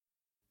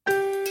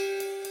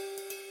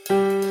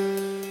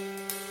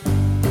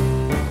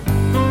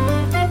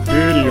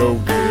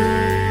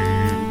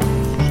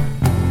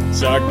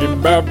talking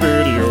about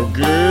video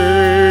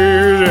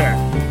games.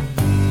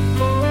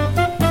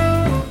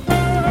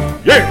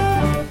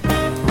 Yeah!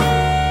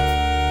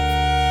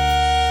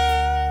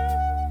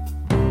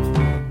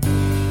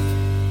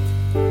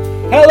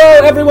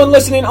 Hello, everyone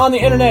listening on the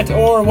internet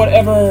or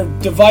whatever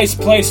device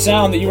plays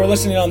sound that you are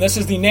listening on. This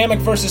is the Namek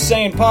vs.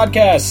 Sane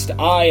podcast.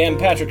 I am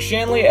Patrick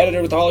Shanley,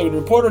 editor with The Hollywood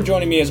Reporter.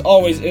 Joining me, as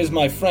always, is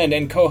my friend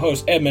and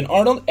co-host Edmund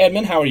Arnold.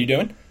 Edmund, how are you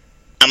doing?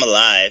 I'm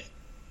alive,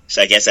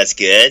 so I guess that's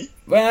good.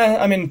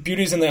 Well, I mean,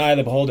 beauty's in the eye of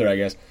the beholder, I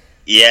guess.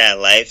 Yeah,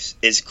 life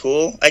is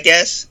cool, I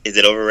guess. Is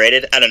it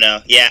overrated? I don't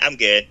know. Yeah, I'm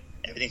good.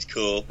 Everything's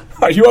cool.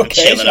 Are you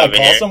okay? Should I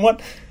call someone?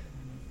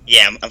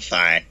 Yeah, I'm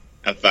fine.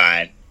 I'm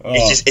fine. Oh.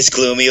 It's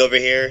gloomy over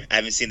here. I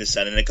haven't seen the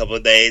sun in a couple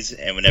of days,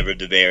 and whenever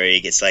the Bay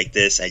Area gets like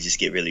this, I just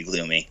get really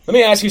gloomy. Let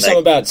me ask you something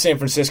about San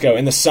Francisco.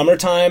 In the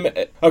summertime,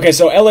 okay,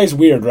 so LA's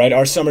weird, right?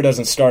 Our summer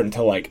doesn't start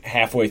until like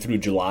halfway through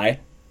July.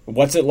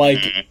 What's it like?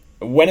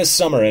 Mm-hmm. When is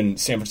summer in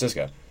San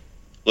Francisco?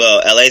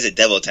 Well, LA's a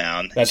devil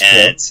town. That's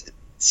and true.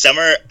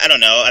 Summer, I don't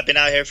know. I've been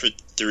out here for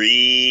 3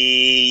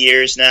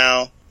 years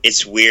now.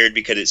 It's weird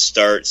because it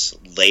starts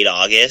late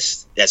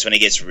August. That's when it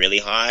gets really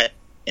hot.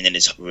 And then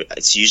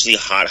it's usually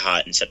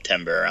hot in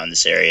September around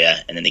this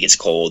area, and then it gets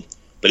cold.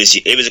 But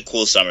it was a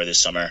cool summer this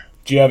summer.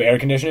 Do you have air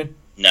conditioning?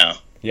 No.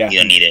 Yeah. You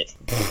don't need it.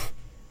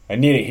 I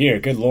need it here.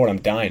 Good Lord, I'm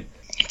dying.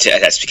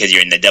 That's because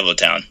you're in the devil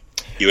town.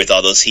 You're with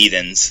all those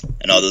heathens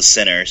and all those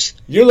sinners.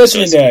 You're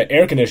listening to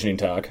air conditioning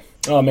talk.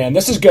 Oh, man,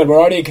 this is good. We're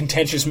already in a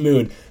contentious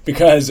mood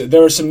because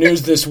there was some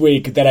news this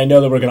week that I know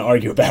that we're going to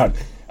argue about.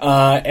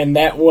 And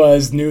that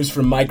was news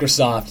from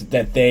Microsoft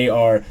that they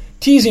are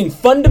teasing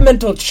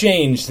fundamental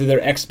change to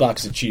their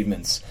Xbox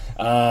achievements,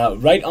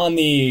 right on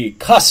the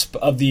cusp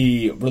of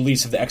the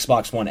release of the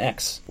Xbox One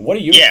X. What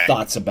are your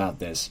thoughts about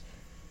this?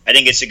 I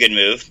think it's a good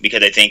move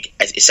because I think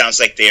it sounds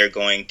like they are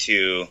going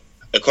to,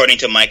 according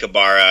to Mike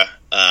Ibarra,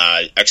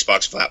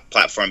 Xbox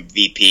platform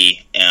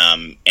VP,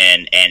 and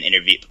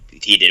interview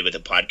he did with the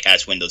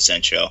podcast Windows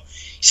Central,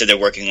 he said they're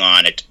working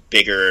on a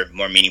bigger,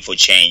 more meaningful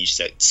change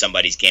that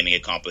somebody's gaming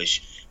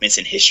accomplishments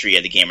in history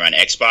of the gamer on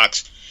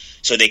Xbox,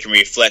 so they can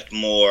reflect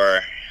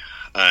more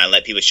and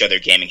let people show their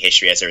gaming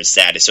history as their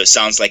status. So it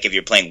sounds like if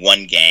you're playing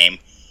one game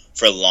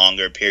for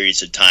longer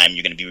periods of time,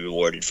 you're going to be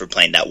rewarded for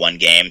playing that one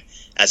game,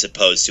 as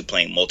opposed to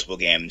playing multiple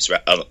games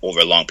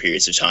over long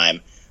periods of time,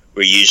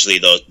 where usually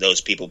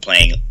those people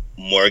playing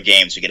more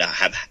games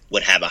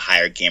would have a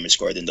higher gamer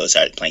score than those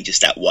that are playing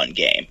just that one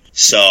game.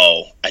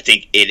 So I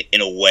think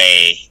in a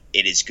way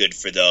it is good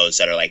for those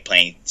that are like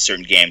playing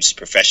certain games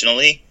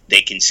professionally.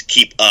 They can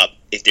keep up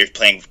if they're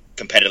playing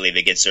competitively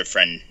against their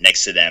friend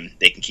next to them.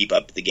 They can keep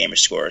up the gamer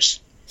scores.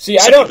 See,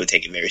 some people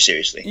take it very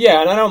seriously.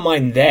 Yeah, and I don't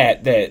mind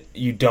that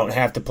you don't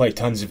have to play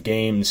tons of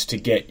games to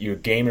get your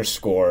gamer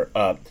score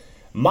up.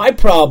 My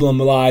problem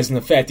lies in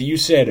the fact that you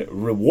said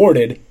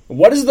rewarded.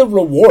 What is the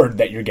reward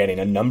that you're getting?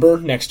 A number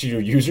next to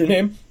your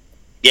username?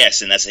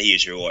 Yes, and that's a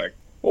huge reward.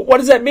 Well, what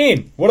does that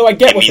mean? What do I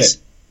get with it?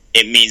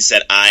 It means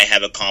that I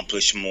have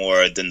accomplished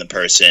more than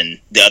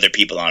the other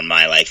people on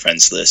my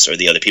friends list, or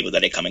the other people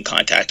that I come in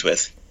contact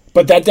with.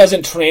 But that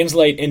doesn't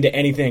translate into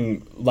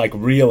anything like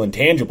real and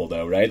tangible,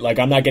 though, right? Like,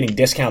 I'm not getting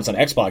discounts on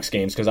Xbox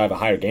games because I have a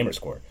higher gamer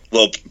score.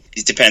 Well,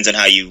 it depends on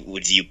how you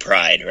would view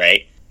pride,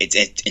 right?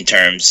 In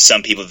terms,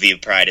 some people view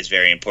pride as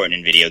very important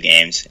in video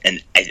games,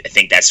 and I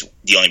think that's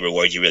the only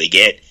reward you really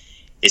get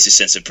is the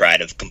sense of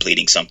pride of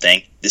completing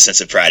something, the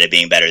sense of pride of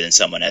being better than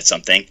someone at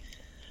something.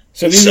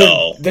 So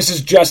this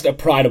is just a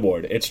pride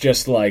award. It's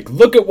just like,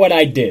 look at what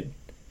I did.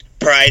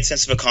 Pride,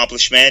 sense of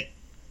accomplishment.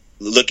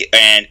 Look at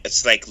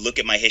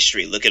my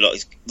history. Look at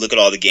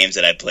all the games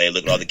that I played.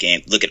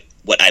 Look at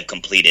what I've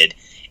completed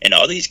in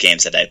all these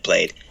games that I've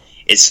played.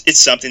 It's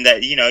something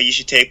that you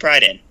should take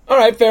pride in. All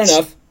right, fair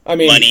enough. I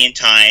mean, money and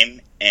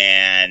time,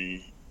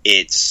 and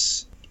it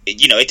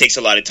takes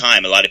a lot of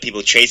time. A lot of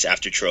people chase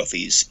after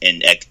trophies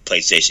in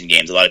PlayStation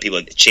games. A lot of people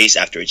chase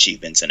after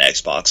achievements in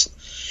Xbox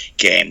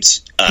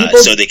games,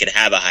 so they could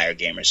have a higher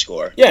gamer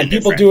score. Yeah, and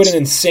people do it in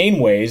insane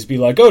ways. Be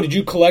like, oh, did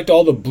you collect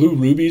all the blue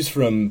rubies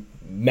from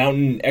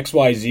Mountain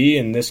XYZ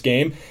in this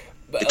game?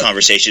 The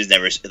conversation is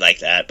never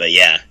like that, but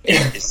yeah,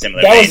 it's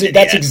similar.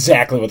 That's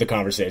exactly what the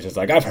conversation is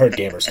like. I've heard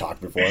gamers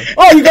talk before.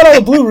 Oh, you got all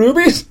the blue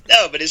rubies?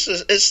 No, but it's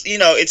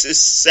a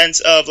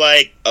sense of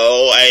like,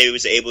 oh, I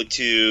was able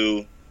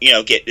to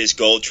get this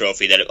gold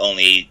trophy that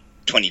only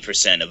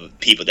 20% of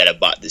people that have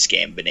bought this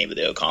game have been able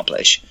to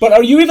accomplish. But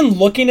are you even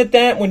looking at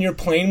that when you're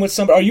playing with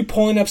somebody? Are you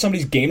pulling up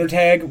somebody's gamer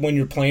tag when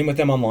you're playing with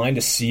them online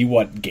to see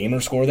what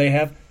gamer score they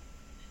have?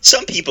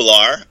 Some people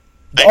are.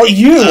 Are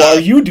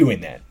you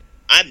doing that?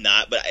 I'm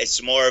not, but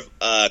it's more of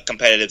a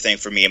competitive thing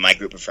for me and my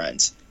group of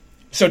friends.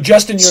 So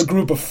just in your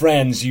group of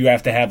friends, you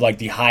have to have like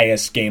the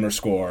highest gamer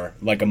score,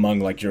 like among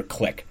like your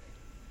clique.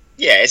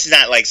 Yeah, it's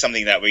not like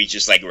something that we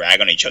just like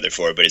rag on each other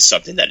for, but it's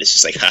something that is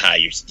just like, haha,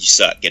 you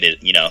suck, get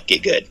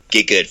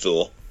good,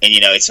 fool. And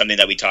it's something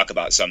that we talk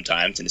about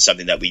sometimes, and it's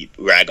something that we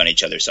rag on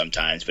each other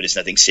sometimes, but it's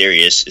nothing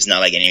serious. It's not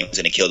like anyone's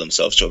going to kill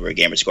themselves over a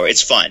gamer score.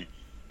 It's fun.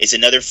 It's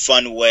another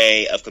fun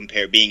way of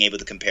being able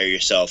to compare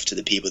yourself to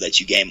the people that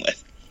you game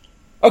with.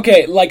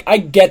 Okay, like, I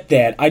get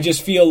that. I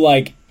just feel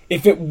like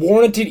if it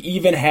warranted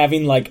even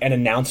having, like, an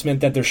announcement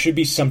that there should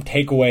be some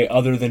takeaway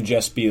other than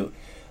just be...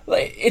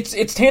 Like,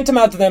 it's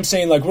tantamount to them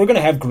saying, like, we're going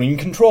to have green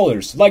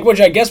controllers. Like, which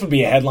I guess would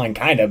be a headline,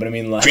 kind of, but I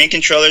mean, like... Green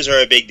controllers are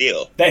a big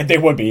deal. They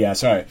would be, yeah,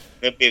 sorry.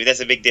 That's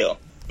a big deal.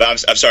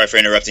 But I'm sorry for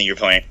interrupting your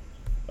point.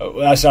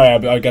 Sorry,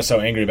 I got so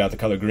angry about the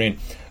color green.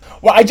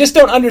 Well, I just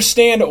don't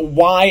understand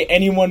why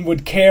anyone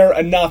would care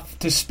enough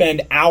to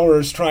spend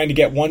hours trying to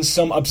get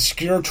some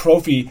obscure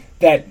trophy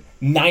that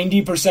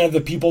 90% of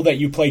the people that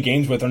you play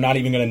games with are not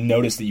even going to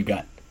notice that you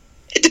got.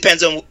 It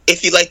depends on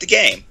if you like the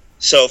game.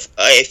 So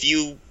if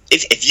you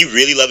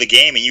really love a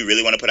game and you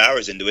really want to put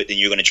hours into it, then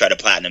you're going to try to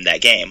platinum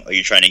that game, or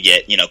you're trying to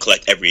get,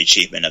 collect every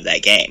achievement of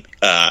that game.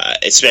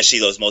 Especially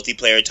those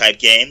multiplayer type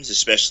games,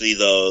 especially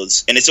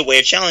those, and it's a way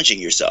of challenging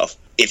yourself.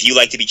 If you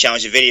like to be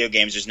challenged in video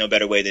games, there's no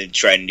better way than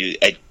trying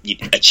to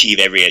achieve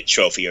every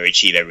trophy or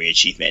achieve every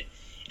achievement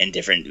in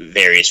different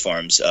various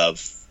forms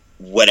of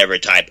whatever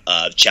type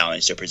of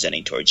challenge they're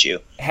presenting towards you.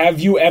 Have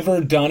you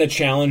ever done a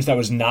challenge that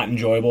was not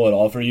enjoyable at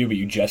all for you, but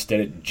you just did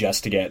it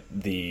just to get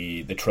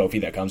the trophy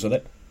that comes with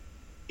it?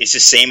 It's the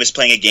same as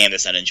playing a game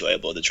that's not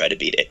enjoyable to try to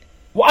beat it.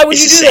 Why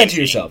would you do that to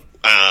yourself?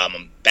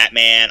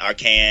 Batman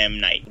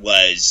Arkham Knight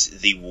was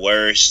the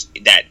worst.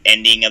 That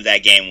ending of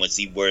that game was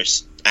the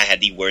worst. I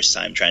had the worst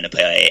time trying to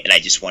play it, and I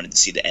just wanted to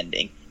see the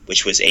ending,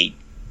 which was a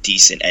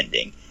decent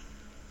ending.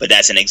 But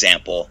that's an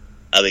example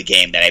of a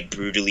game that I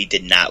brutally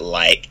did not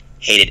like.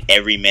 Hated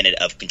every minute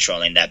of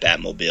controlling that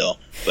Batmobile,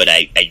 but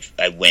I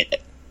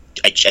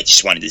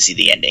just wanted to see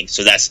the ending.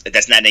 So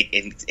that's not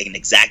an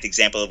exact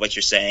example of what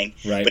you're saying.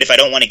 Right. But if I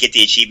don't want to get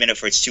the achievement,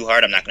 if it's too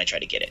hard, I'm not going to try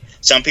to get it.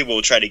 Some people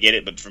will try to get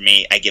it, but for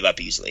me, I give up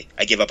easily.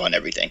 I give up on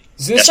everything.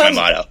 That's my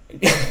motto.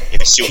 If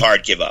it's too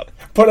hard, give up.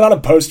 Put it on a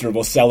poster.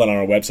 We'll sell it on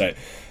our website.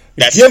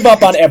 Give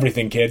up on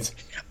everything, kids.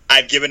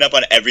 I've given up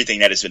on everything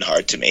that has been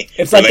hard to me.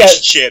 It's like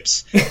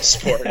relationships,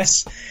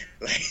 sports,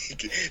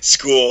 like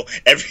school,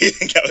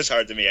 everything that was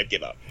hard to me, I'd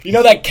give up. You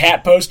know that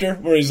cat poster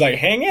where he's like,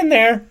 hang in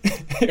there?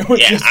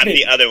 Yeah, I'm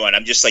the other one.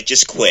 I'm just like,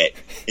 just quit.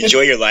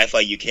 Enjoy your life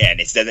while you can.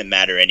 It doesn't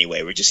matter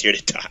anyway. We're just here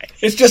to die.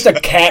 It's just a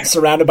cat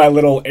surrounded by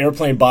little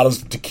airplane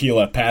bottles of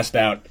tequila passed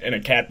out in a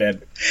cat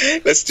bed.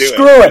 Let's do it.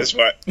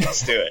 Screw it.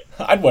 Let's do it.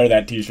 I'd wear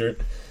that t-shirt.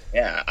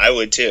 Yeah, I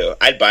would too.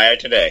 I'd buy it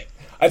today.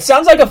 It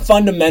sounds like a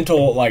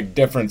fundamental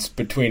difference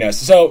between us.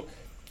 So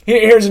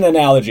here's an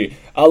analogy.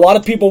 A lot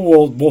of people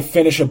will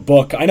finish a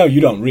book. I know you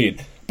don't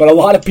read, but a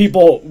lot of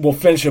people will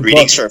finish a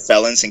Readings book. for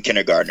felons and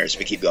kindergartners.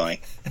 We keep going.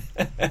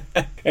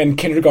 And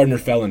kindergartner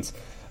felons.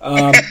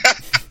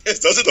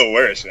 Those are the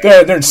worst,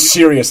 man. They're in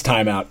serious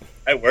timeout.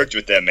 I worked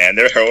with them, man.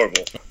 They're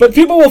horrible. But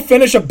people will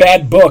finish a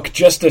bad book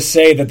just to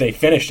say that they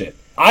finished it.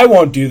 I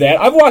won't do that.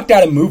 I've walked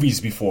out of movies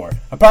before.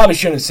 I probably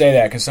shouldn't say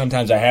that because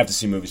sometimes I have to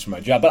see movies for my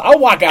job. But I'll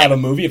walk out of a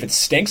movie if it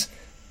stinks.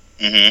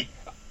 Mm-hmm.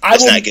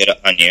 That's not good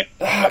on you.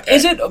 Okay.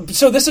 Is it?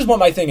 So this is what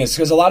my thing is,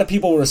 because a lot of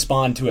people will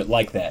respond to it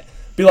like that.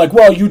 Be like,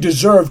 well, you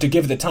deserve to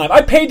give it the time.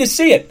 I paid to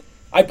see it.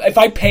 If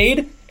I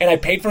paid, and I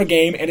paid for a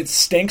game, and it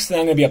stinks, then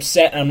I'm going to be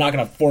upset, and I'm not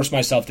going to force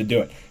myself to do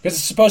it. Because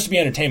it's supposed to be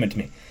entertainment to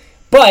me.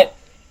 But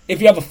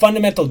if you have a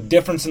fundamental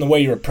difference in the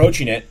way you're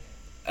approaching it,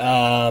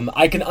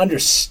 I can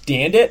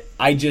understand it.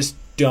 I just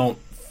don't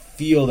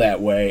feel that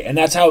way. And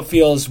that's how it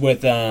feels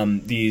with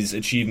these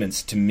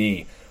achievements to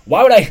me.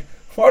 Why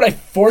would I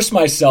force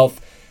myself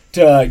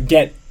to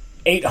get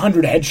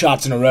 800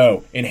 headshots in a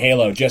row in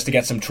Halo just to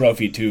get some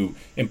trophy to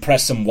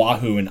impress some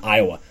Wahoo in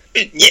Iowa?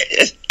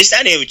 It's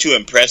not even to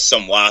impress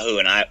some Wahoo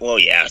in Iowa. Well,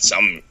 yeah,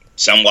 some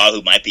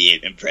Wahoo might be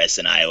impressed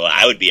in Iowa.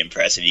 I would be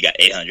impressed if you got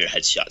 800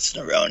 headshots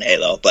in a row in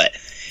Halo. But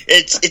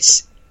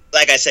it's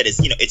like I said,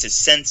 it's a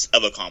sense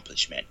of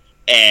accomplishment.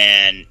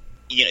 And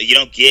you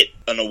don't get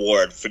an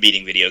award for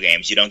beating video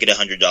games. You don't get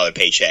 $100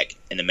 paycheck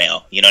in the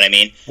mail. You know what I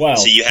mean? Wow.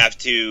 So you have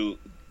to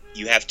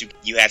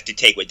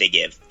take what they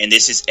give. And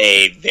this is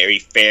a very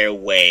fair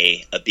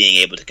way of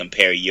being able to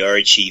compare your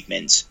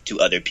achievements to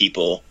other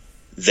people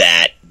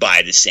that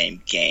buy the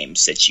same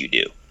games that you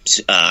do.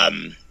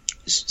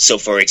 So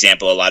for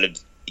example,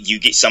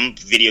 some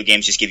video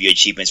games just give you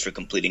achievements for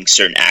completing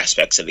certain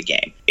aspects of a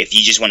game. If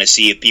you just want to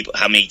see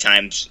how many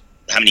games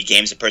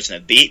a person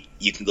have beat,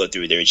 you can go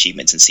through their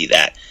achievements and see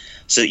that.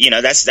 So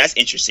that's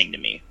interesting to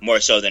me,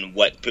 more so than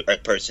what a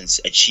person's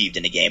achieved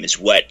in a game. Is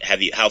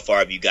how far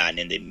have you gotten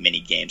in the many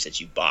games that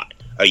you bought?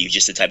 Are you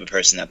just the type of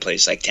person that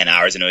plays like 10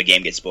 hours into a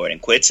game, gets bored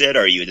and quits it,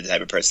 or are you the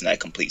type of person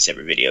that completes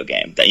every video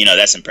game?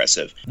 That's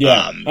impressive.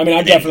 Yeah, I'm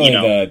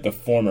definitely the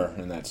former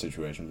in that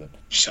situation. But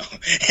so,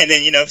 and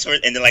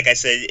then like I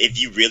said,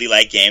 if you really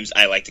like games,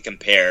 I like to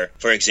compare.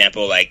 For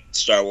example, like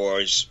Star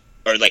Wars,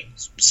 or like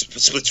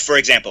for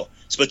example,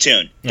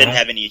 Splatoon didn't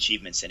have any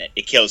achievements in it.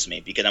 It kills me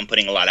because I'm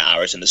putting a lot of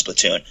hours into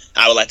Splatoon.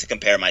 I would like to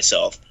compare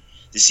myself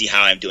to see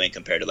how I'm doing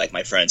compared to like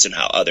my friends and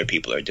how other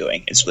people are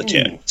doing in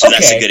Splatoon. So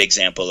that's a good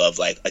example of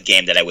like a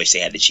game that I wish they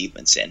had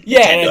achievements in.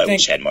 Yeah, Nintendo, I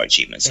wish had more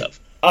achievements of.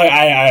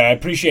 I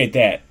appreciate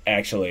that,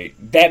 actually.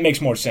 That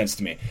makes more sense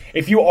to me.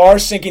 If you are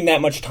sinking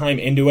that much time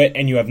into it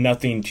and you have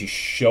nothing to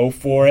show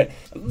for it...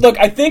 Look,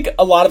 I think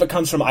a lot of it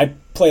comes from... I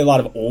play a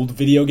lot of old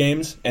video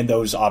games, and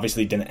those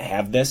obviously didn't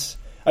have this.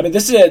 I mean,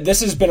 this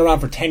has been around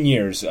for 10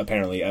 years,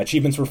 apparently.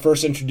 Achievements were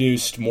first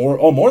introduced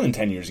more than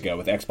 10 years ago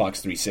with Xbox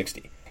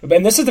 360.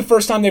 And this is the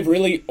first time they've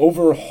really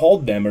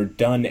overhauled them or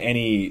done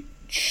any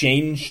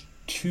change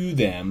to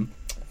them.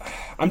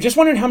 I'm just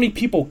wondering how many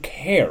people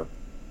care.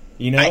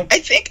 You know? I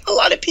think a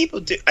lot of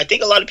people do. I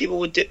think a lot of people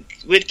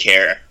would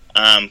care.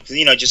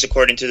 Just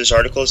according to this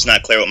article, it's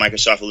not clear what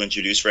Microsoft will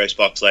introduce for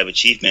Xbox Live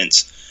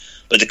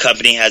achievements, but the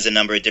company has a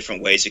number of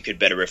different ways it could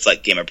better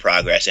reflect gamer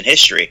progress and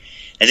history.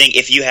 I think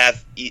if you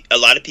have a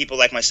lot of people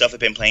like myself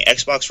have been playing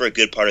Xbox for a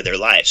good part of their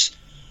lives,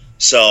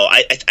 so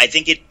I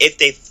think if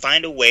they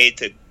find a way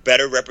to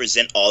better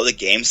represent all the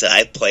games that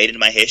I've played in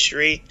my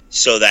history,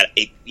 so that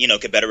it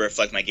could better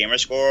reflect my gamer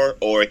score,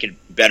 or it could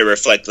better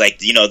reflect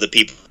the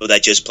people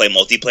that just play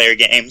multiplayer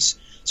games,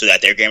 so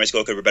that their gamer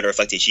score could better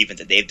reflect the achievement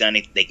that they've done.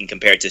 They can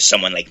compare it to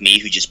someone like me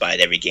who just buys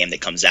every game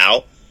that comes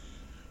out.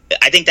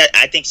 I think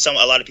a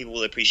lot of people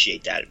will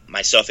appreciate that,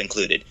 myself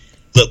included.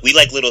 Look, we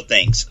like little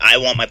things. I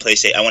want my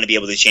PlayStation. I want to be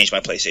able to change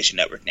my PlayStation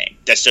Network name.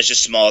 That's such a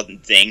small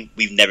thing.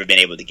 We've never been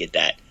able to get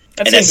that.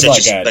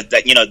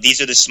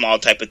 These are the small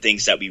type of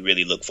things that we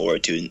really look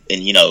forward to, and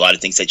a lot of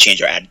things that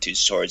change our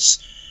attitudes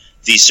towards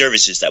these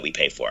services that we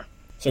pay for.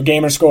 So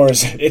gamer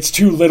scores, it's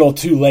too little,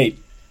 too late.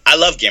 I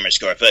love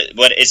Gamerscore,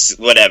 but it's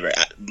whatever.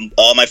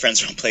 All my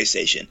friends are on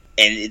PlayStation,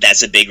 and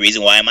that's a big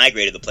reason why I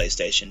migrated to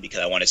PlayStation, because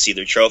I want to see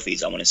their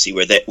trophies. I want to see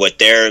what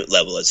their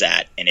level is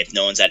at, and if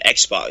no one's at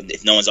Xbox,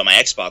 if no one's on my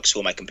Xbox, who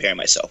am I comparing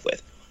myself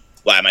with?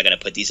 Why am I going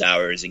to put these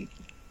hours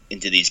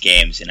into these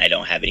games and I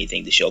don't have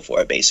anything to show for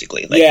it?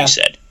 Basically, like you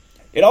said.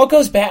 It all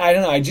goes back. I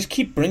don't know. I just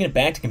keep bringing it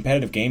back to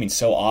competitive gaming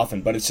so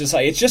often, but it's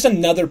just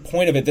another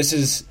point of it.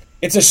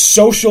 It's a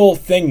social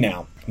thing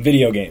now.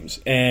 Video games,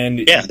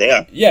 and yeah, they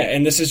are. Yeah,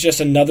 and this is just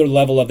another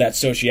level of that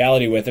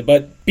sociality with it.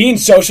 But being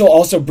social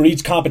also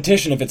breeds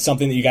competition if it's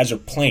something that you guys are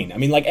playing. I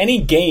mean, like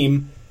any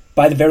game,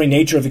 by the very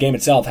nature of the game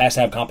itself, has to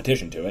have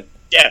competition to it.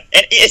 Yeah,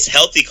 and it's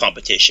healthy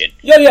competition.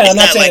 Yeah, it's I'm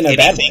not saying like in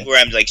a bad way. Where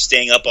I'm like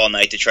staying up all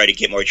night to try to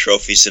get more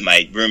trophies than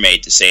my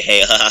roommate to say,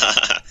 "Hey, ha ha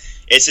ha."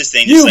 It's this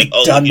thing. It's like,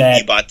 oh, look,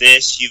 you bought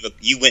this.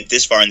 You went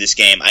this far in this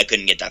game. I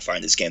couldn't get that far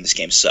in this game. This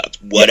game sucked.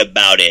 What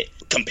about it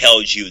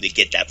compelled you to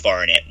get that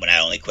far in it when I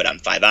only quit on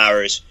 5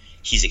 hours?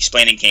 He's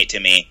explaining it to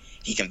me.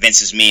 He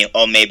convinces me,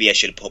 oh, maybe I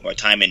should have put more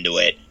time into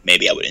it.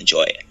 Maybe I would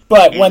enjoy it.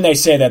 But when they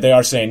say that, they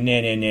are saying, nah.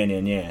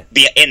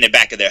 In the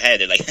back of their head,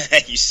 they're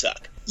like, you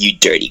suck. You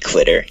dirty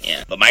quitter.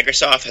 Yeah. But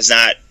Microsoft has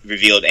not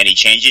revealed any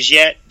changes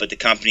yet, but the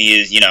company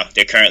is,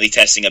 they're currently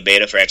testing a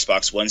beta for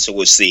Xbox One, so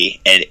we'll see.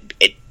 And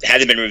it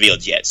hasn't been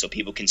revealed yet, so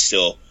people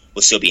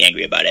will still be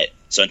angry about it.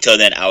 So until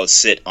then, I will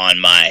sit on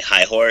my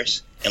high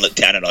horse and look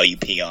down at all you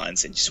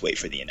peons and just wait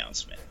for the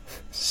announcement.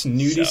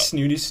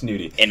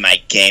 Snooty. In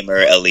my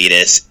gamer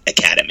elitist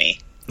academy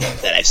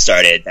that I've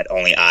started, that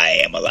only I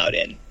am allowed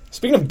in.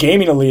 Speaking of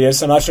gaming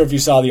elitists, I'm not sure if you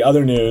saw the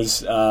other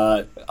news.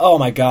 Oh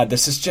my god,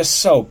 this is just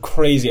so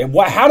crazy.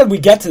 How did we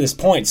get to this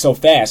point so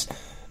fast?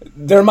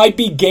 There might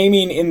be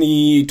gaming in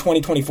the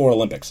 2024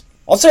 Olympics.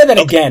 I'll say that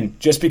again,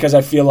 just because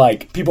I feel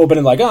like people have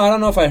been like, I don't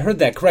know if I heard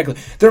that correctly.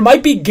 There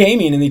might be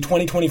gaming in the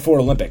 2024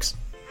 Olympics.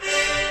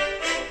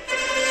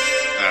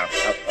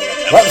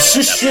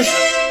 Shush.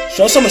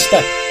 Show some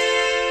respect.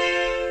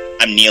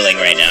 I'm kneeling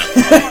right now.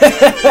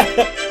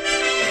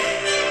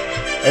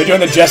 Are you doing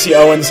the Jesse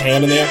Owens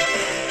hand in the air?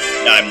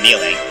 No, I'm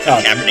kneeling.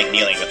 Kaepernick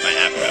kneeling with my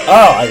afro.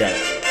 Oh, I got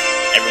it.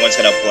 Everyone's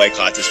going to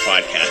boycott this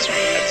podcast when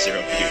we have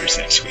 0 viewers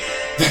next week.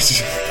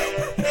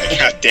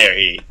 How dare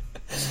he?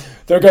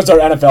 There goes our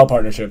NFL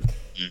partnership.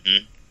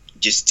 Mm-hmm.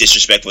 Just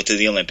disrespectful to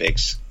the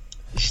Olympics.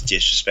 Just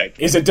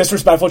disrespectful. Is it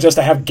disrespectful just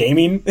to have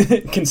gaming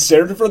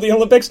considered for the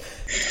Olympics?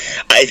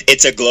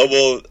 It's a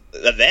global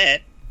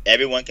event.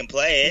 Everyone can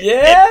play it.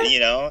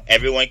 Yeah.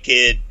 Everyone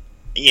could,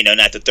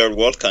 not the third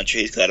world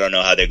countries, because I don't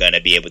know how they're going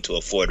to be able to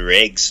afford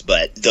rigs,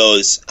 but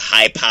those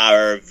high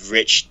power,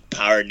 rich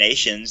power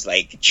nations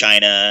like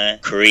China,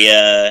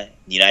 Korea,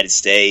 United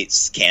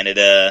States,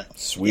 Canada,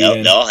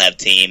 Sweden, they all have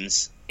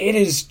teams. It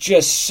is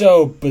just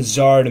so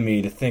bizarre to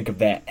me to think of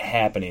that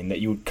happening, that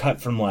you would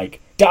cut from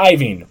like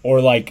diving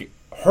or like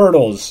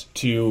hurdles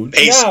to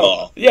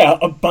baseball.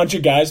 A bunch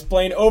of guys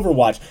playing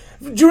Overwatch.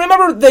 Do you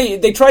remember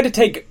they tried to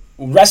take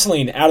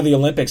wrestling out of the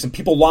Olympics and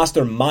people lost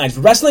their minds?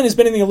 Wrestling has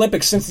been in the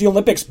Olympics since the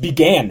Olympics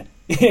began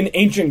in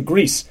ancient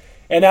Greece.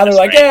 And now they're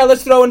like, right.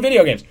 Let's throw in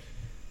video games.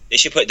 They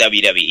should put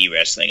WWE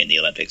wrestling in the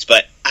Olympics,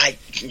 but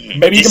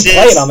maybe you can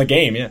play it on the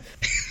game, yeah.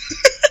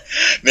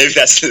 Maybe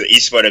that's the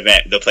eSport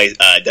event. They'll play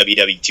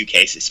WWE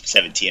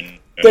 2K17.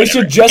 They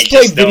should just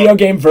play video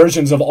game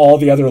versions of all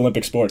the other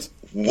Olympic sports.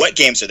 What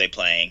games are they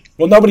playing?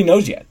 Well, nobody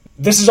knows yet.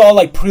 This is all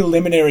like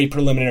preliminary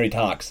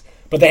talks.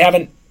 But they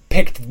haven't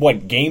picked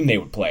what game they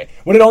would play.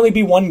 Would it only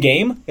be one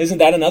game? Isn't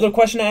that another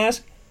question to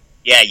ask?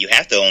 Yeah, you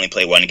have to only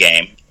play one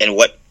game. And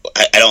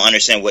I don't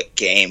understand what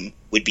game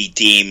would be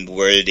deemed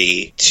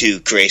worthy to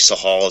grace the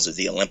halls of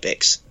the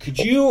Olympics. Could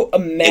you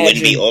imagine? It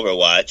wouldn't be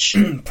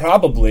Overwatch.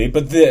 Probably,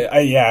 but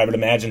I would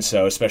imagine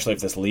so, especially if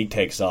this league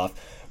takes off.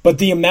 But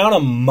the amount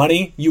of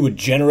money you would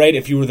generate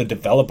if you were the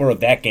developer of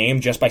that game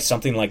just by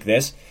something like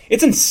this,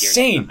 it's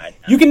insane.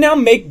 You can now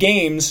make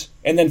games,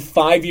 and then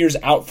 5 years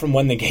out from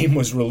when the game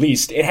was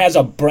released, it has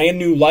a brand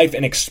new life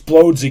and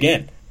explodes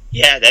again.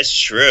 Yeah, that's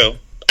true.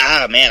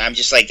 Man, I'm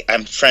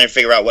trying to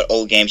figure out what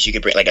old games you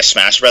could bring, like a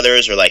Smash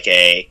Brothers or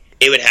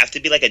it would have to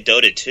be like a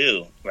Dota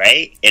 2,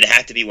 right? It'd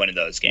have to be one of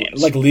those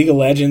games. Like League of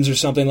Legends or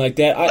something like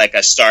that. Like a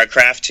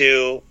StarCraft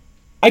 2.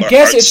 I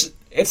guess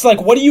it's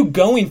like, what are you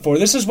going for?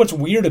 This is what's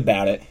weird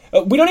about it.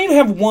 We don't even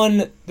have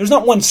one. There's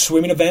not one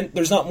swimming event.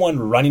 There's not one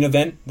running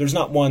event. There's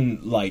not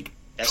one track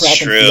and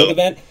field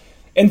event.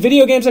 And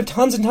video games have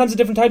tons and tons of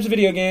different types of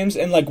video games.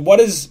 And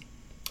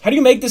how do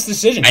you make this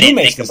decision? I didn't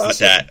think about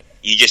that.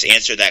 You just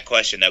answered that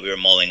question that we were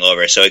mulling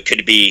over. So it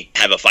could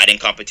have a fighting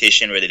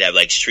competition where they'd have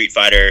like Street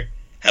Fighter,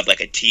 have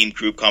like a team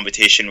group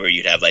competition where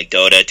you'd have like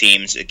Dota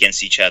teams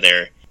against each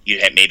other.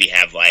 You'd maybe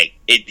have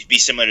it'd be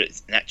similar to,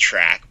 not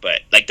track,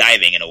 but like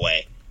diving in a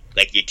way.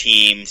 Like your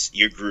teams,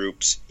 your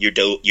groups, your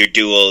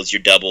duels,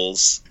 your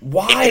doubles.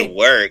 Why? It could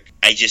work.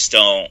 I just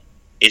don't.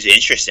 It's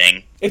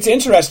interesting. It's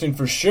interesting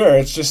for sure.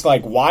 It's just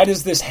like, why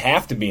does this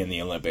have to be in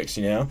the Olympics,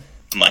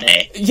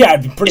 Money. Yeah,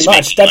 pretty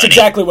much. That's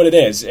exactly what it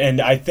is. And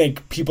I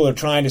think people are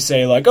trying to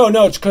say, oh,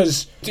 no, it's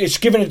because it's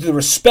given it the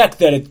respect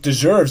that it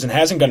deserves and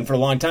hasn't gotten for a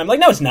long time.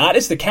 No, it's not.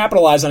 It's to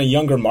capitalize on a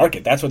younger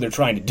market. That's what they're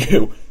trying to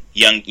do.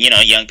 Young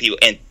people.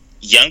 And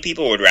young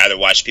people would rather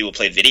watch people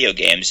play video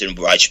games than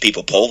watch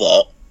people pole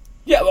vault.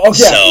 Yeah, okay.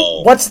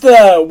 So,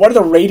 what are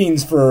the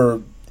ratings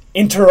for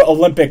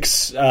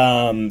inter-Olympics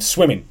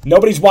swimming?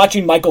 Nobody's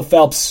watching Michael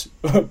Phelps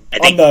on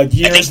the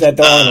years that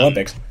they're on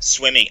Olympics.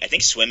 I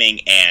think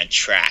swimming and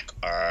track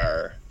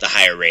are the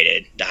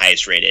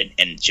highest rated,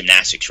 and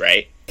gymnastics,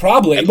 right?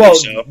 Probably.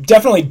 So.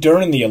 Definitely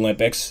during the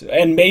Olympics,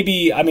 and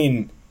maybe,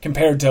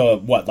 compared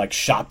to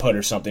shot put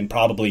or something,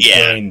 probably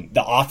during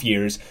the off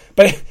years.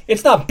 But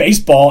it's not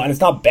baseball, and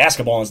it's not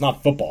basketball, and it's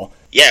not football.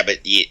 Yeah, but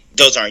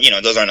those aren't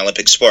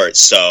Olympic sports.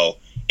 So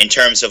in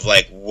terms of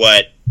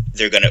what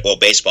they're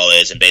baseball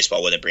is, and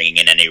baseball wasn't bringing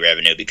in any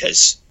revenue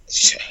because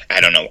I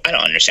don't know. I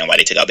don't understand why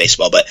they took out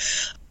baseball, but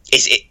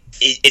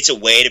it's a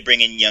way to bring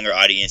in younger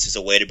audience. It's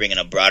a way to bring in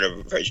a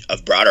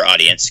broader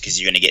audience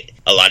because you're going to get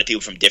a lot of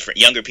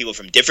younger people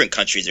from different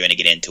countries are going to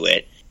get into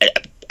it.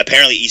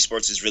 Apparently,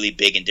 esports is really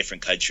big in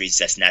different countries.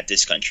 That's not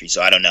this country,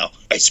 so I don't know.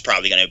 It's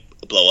probably going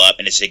to blow up,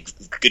 and it's a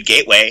good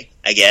gateway,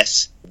 I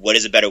guess. What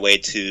is a better way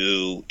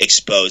to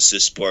expose the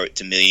sport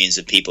to millions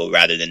of people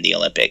rather than the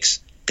Olympics?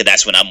 Because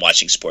that's when I'm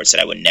watching sports that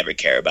I would never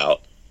care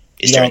about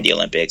is during the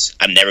Olympics.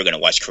 I'm never going to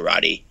watch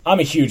karate. I'm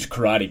a huge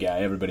karate guy.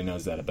 Everybody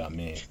knows that about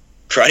me.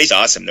 Karate's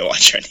awesome to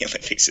watch during the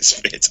Olympics.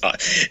 It's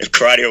if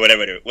karate or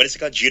whatever. What is it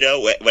called?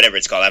 Judo? Whatever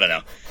it's called. I don't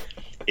know.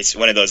 It's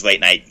one of those late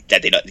night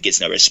that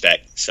gets no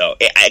respect. So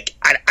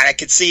I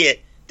could see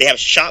it. They have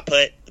shot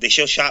put. They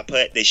show shot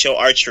put. They show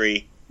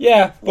archery.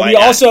 Yeah, but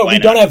we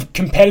don't have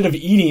competitive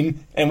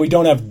eating and we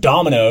don't have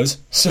dominoes.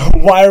 So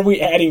why are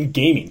we adding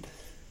gaming?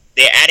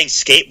 They're adding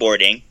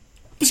skateboarding.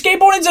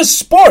 Skateboarding's a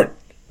sport.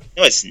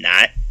 No, it's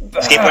not.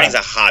 Skateboarding's a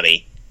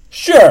hobby.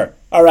 Sure.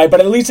 All right, but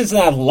at least it's an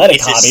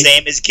athletic hobby. It's the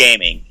same as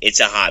gaming. It's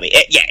a hobby.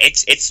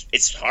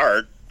 It's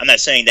hard. I'm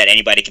not saying that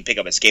anybody can pick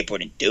up a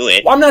skateboard and do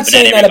it. Well, I'm not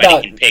saying that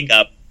about... can pick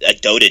up a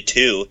Dota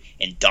 2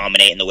 and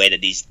dominate in the way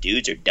that these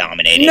dudes are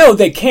dominating. No,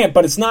 they can't,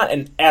 but it's not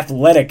an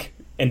athletic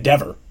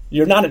endeavor.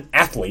 You're not an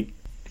athlete.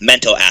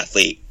 Mental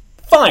athlete.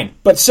 Fine,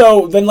 but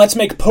so then let's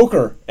make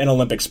poker an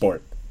Olympic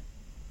sport.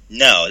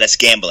 No, that's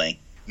gambling.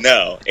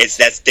 No,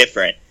 that's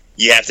different.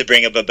 You have to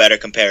bring up a better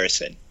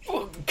comparison.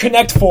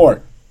 Connect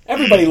 4.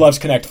 Everybody loves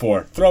Connect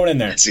 4. Throw it in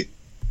there.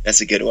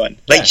 That's a good one.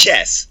 Like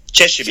chess.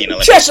 Chess should be an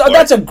Olympic sport.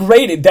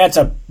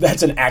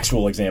 That's an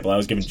actual example. I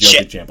was giving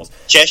joke examples.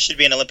 Chess should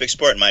be an Olympic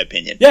sport, in my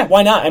opinion. Yeah,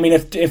 why not? I mean,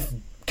 if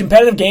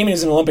competitive gaming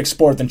is an Olympic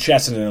sport, then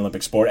chess is an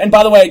Olympic sport. And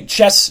by the way,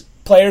 chess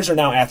players are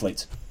now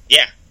athletes.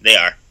 Yeah, they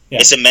are. Yeah.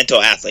 It's a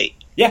mental athlete.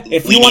 Yeah,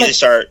 we need to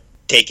start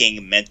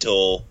taking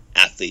mental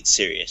athletes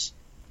serious.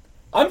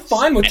 I'm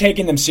fine with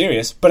taking them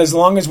serious, but as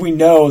long as we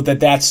know that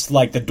that's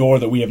like the door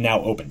that we have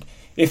now opened.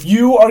 If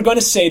you are going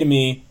to say to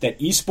me that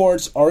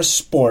esports are a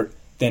sport,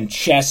 then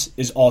chess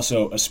is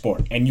also a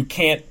sport. And you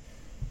can't,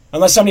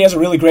 unless somebody has a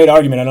really great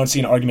argument, I don't see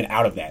an argument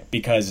out of that.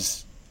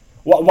 Because,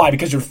 why?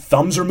 Because your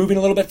thumbs are moving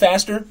a little bit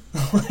faster?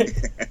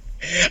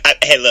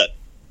 Hey, look,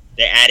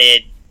 they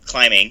added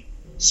climbing,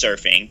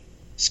 surfing,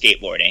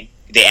 skateboarding.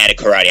 They added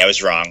karate. I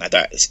was wrong. I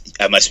thought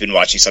I must have been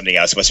watching something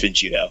else. It must have been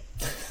judo.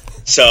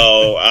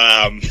 So,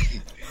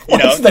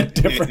 What's the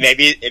difference?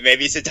 Maybe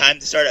it's a time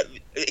to start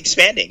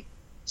expanding.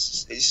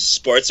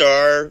 Sports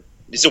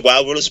it's a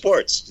wild world of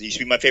sports. It used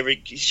to be my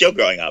favorite show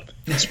growing up.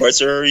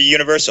 Sports are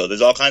universal.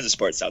 There's all kinds of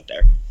sports out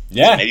there.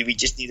 Yeah. So maybe we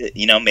just need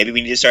to, maybe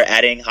we need to start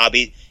adding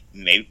hobby.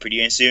 maybe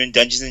pretty soon,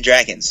 Dungeons and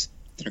Dragons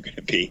are going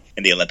to be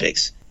in the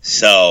Olympics.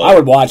 So I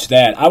would watch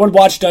that. I would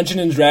watch Dungeons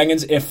and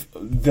Dragons if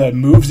the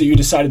moves that you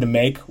decided to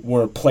make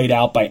were played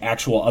out by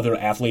actual other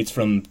athletes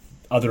from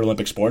other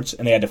Olympic sports,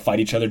 and they had to fight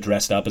each other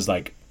dressed up as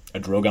like a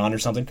Drogon or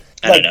something.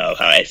 I don't know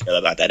how I feel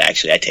about that.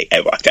 Actually,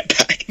 I walk that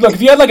back. Look,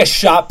 if you had like a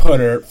shot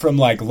putter from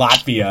like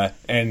Latvia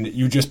and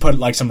you just put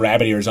like some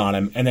rabbit ears on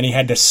him, and then he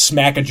had to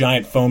smack a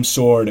giant foam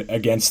sword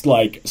against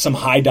like some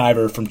high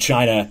diver from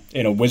China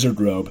in a wizard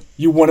robe,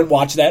 you wouldn't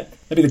watch that?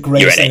 That'd be the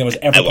greatest thing that was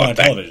ever put on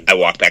television. I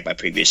walk back my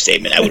previous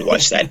statement. I would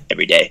watch that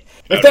every day.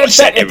 Every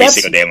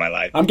single day of my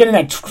life. I'm getting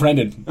that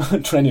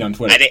trending on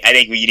Twitter. I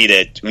think we need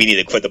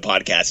to quit the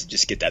podcast and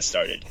just get that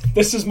started.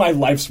 This is my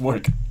life's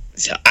work.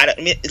 So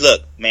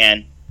look,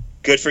 man.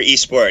 Good for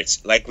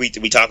esports. Like we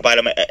talk about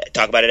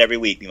it every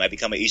week. We might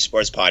become an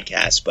esports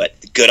podcast, but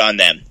good on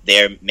them.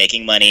 They're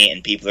making money,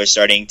 and people are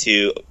starting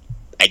to,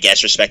 I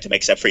guess, respect them.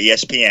 Except for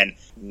ESPN.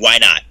 Why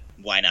not?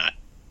 Why not?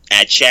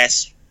 Add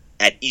chess,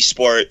 add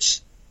esports,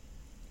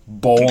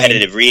 bowling,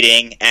 competitive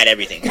reading, add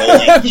everything.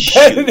 Bowling,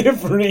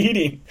 competitive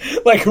reading.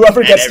 Like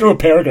whoever gets through a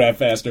paragraph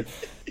faster.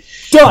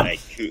 Done. Like,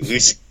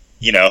 who's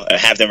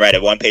have them write a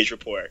 1-page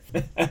report.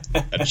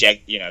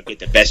 Get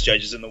the best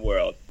judges in the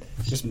world.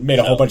 Just made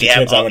a whole bunch of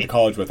kids I went to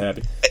college with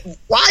happy.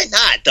 Why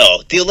not,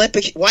 though? The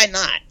Olympics, why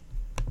not?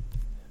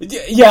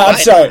 Yeah, I'm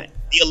sorry. Not?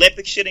 The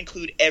Olympics should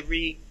include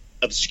every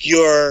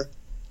obscure,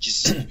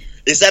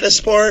 is that a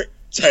sport?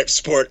 Type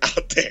sport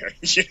out there.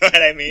 You know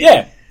what I mean?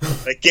 Yeah.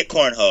 Like, get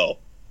cornhole.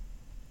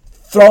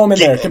 Throw them in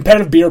there.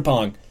 Competitive beer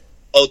pong.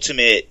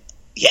 Ultimate.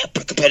 Yeah,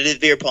 competitive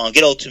beer pong.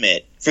 Get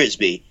ultimate.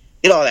 Frisbee.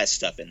 Get all that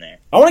stuff in there.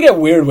 I want to get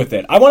weird with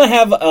it. I want to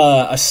have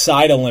a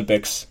side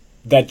Olympics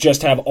that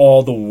just have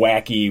all the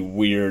wacky,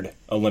 weird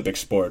Olympic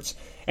sports.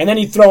 And then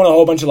you throw in a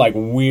whole bunch of like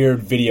weird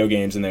video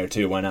games in there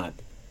too. Why not?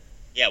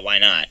 Yeah, why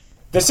not?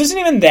 This isn't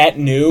even that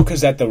new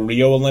because at the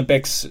Rio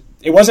Olympics,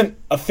 it wasn't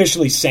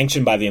officially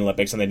sanctioned by the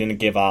Olympics and they didn't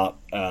give out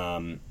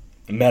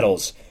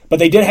medals. But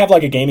they did have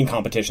like a gaming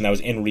competition that was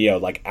in Rio,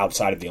 like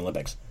outside of the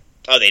Olympics.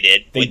 Oh, they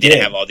did? They did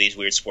have all these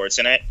weird sports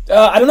in it?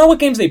 I don't know what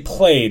games they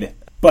played,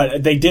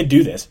 but they did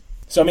do this.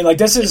 So I mean, like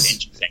this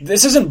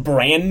isn't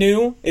brand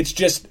new. It's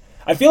just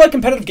I feel like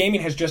competitive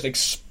gaming has just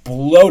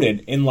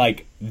exploded in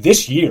like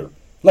this year.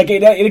 Like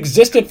it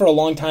existed for a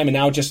long time, and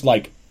now it just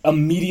like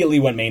immediately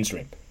went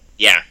mainstream.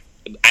 Yeah,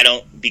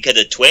 because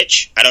of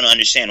Twitch. I don't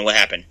understand what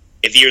happened.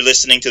 If you're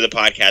listening to the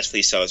podcast,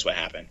 please tell us what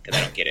happened because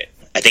I don't get it.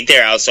 I think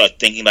they're also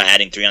thinking about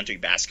adding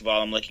 3-on-3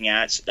 basketball. I'm looking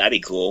at so that'd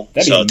be cool.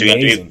 That'd be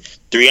amazing.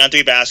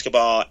 3-on-3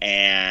 basketball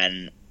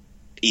and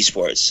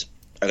esports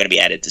are going to be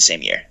added the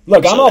same year.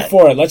 Look, I'm all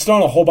for it. Let's throw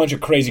in a whole bunch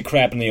of crazy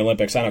crap in the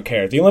Olympics. I don't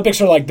care. The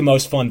Olympics are like the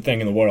most fun thing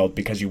in the world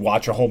because you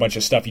watch a whole bunch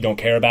of stuff you don't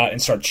care about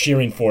and start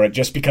cheering for it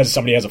just because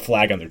somebody has a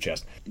flag on their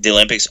chest. The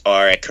Olympics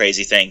are a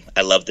crazy thing.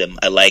 I love them.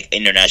 I like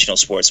international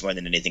sports more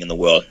than anything in the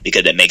world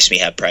because it makes me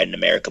have pride in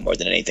America more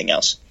than anything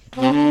else.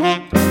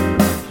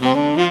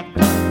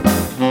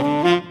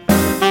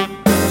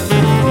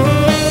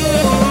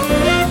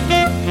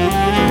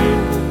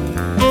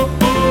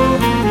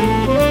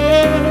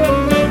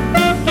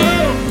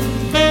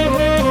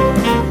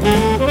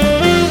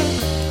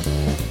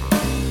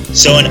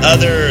 So in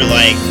other,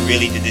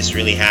 really did this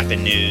really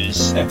happen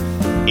news,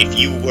 if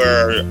you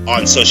were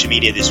on social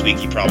media this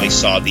week, you probably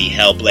saw the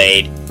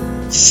Hellblade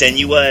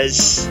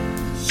Senua's,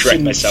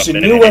 correct myself,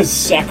 Senua's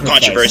Sacrifice.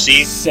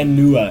 Controversy.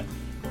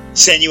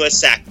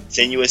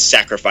 Senua's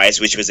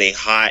Sacrifice, which was a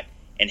hot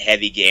and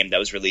heavy game that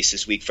was released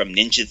this week from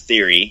Ninja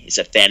Theory. It's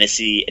a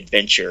fantasy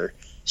adventure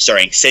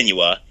starring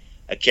Senua,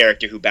 a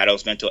character who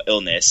battles mental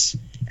illness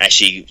as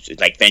she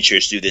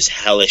ventures through this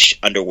hellish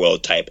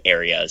underworld type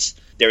areas.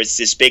 There was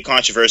this big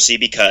controversy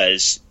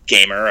because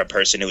Gamer, a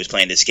person who was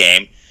playing this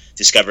game,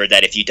 discovered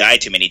that if you die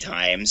too many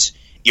times,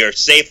 your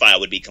save file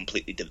would be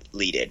completely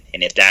deleted.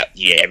 And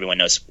everyone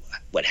knows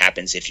what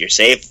happens if your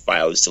save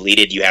file is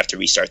deleted. You have to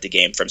restart the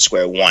game from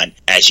square one.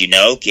 As you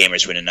know,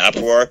 gamers were in an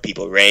uproar.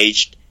 People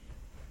raged.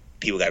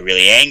 People got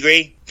really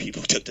angry.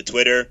 People took to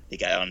Twitter. They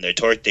got on their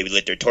they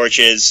lit their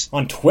torches.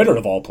 On Twitter,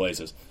 of all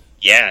places.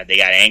 Yeah, they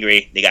got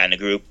angry. They got in a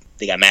group.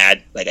 They got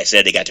mad. Like I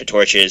said, they got their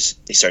torches.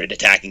 They started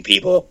attacking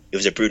people. It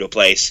was a brutal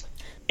place.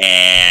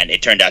 And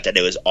it turned out that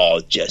it was all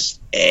just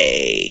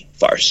a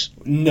farce.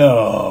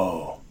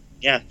 No.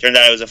 Yeah, turned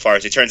out it was a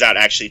farce. It turns out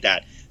actually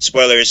that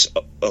spoilers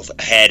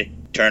ahead.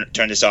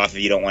 Turn this off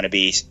if you don't want to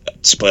be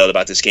spoiled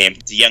about this game.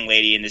 The young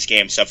lady in this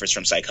game suffers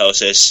from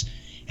psychosis.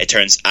 It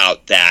turns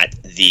out that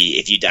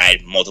if you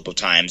died multiple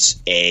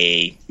times,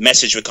 a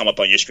message would come up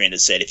on your screen that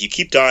said, if you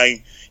keep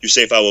dying, your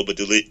save file will be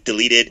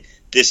deleted.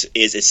 This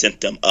is a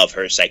symptom of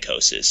her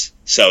psychosis.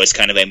 So it's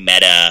kind of a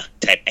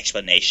meta-type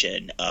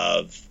explanation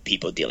of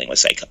people dealing with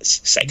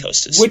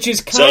psychosis. Which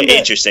is kind of...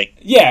 interesting.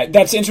 Yeah,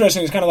 that's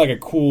interesting. It's kind of like a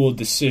cool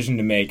decision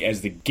to make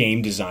as the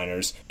game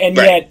designers. And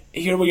right.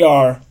 Yet, here we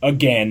are,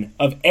 again,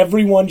 of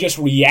everyone just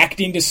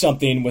reacting to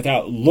something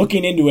without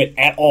looking into it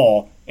at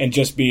all and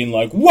just being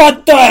like,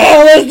 what the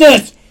hell is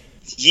this?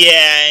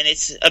 Yeah, and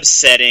it's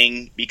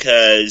upsetting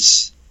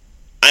because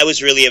I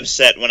was really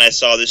upset when I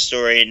saw this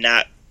story,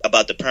 not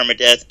about the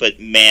permadeath, but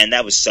man,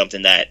 that was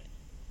something that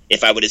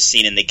if I would have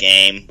seen in the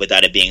game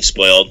without it being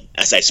spoiled,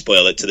 as I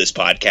spoil it to this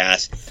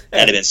podcast,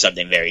 that'd have been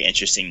something very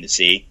interesting to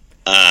see.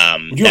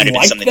 That'd have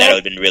been something that I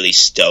would have been really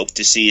stoked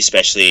to see,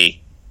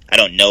 especially, I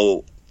don't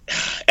know,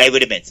 that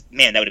would have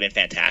been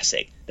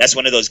fantastic. That's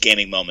one of those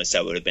gaming moments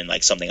that would have been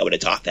like something I would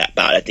have talked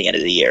about at the end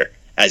of the year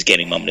as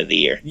gaming moment of the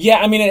year. Yeah,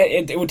 I mean,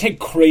 it would take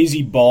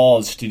crazy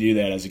balls to do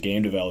that as a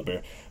game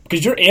developer,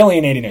 because you're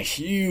alienating a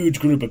huge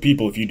group of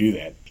people if you do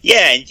that.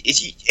 Yeah,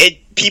 and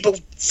people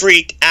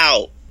freaked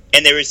out,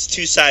 and there was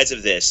two sides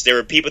of this. There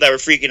were people that were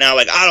freaking out,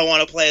 like, I don't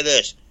want to play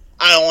this.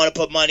 I don't want to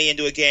put money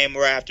into a game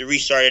where I have to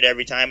restart it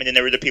every time. And then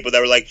there were the people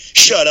that were like,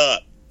 shut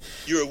up.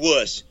 You're a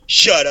wuss.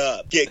 Shut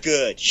up. Get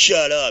good.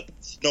 Shut up.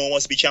 No one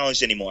wants to be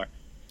challenged anymore.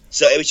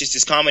 So it was just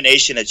this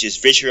combination of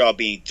just vitriol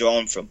being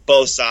thrown from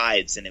both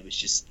sides, and it was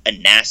just a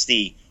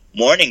nasty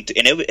morning.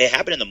 And it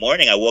happened in the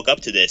morning. I woke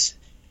up to this,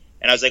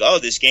 and I was like, oh,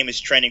 this game is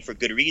trending for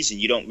good reason.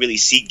 You don't really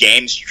see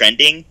games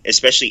trending,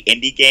 especially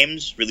indie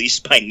games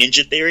released by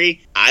Ninja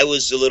Theory. I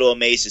was a little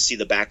amazed to see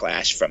the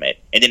backlash from it.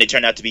 And then it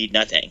turned out to be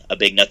nothing, a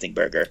big nothing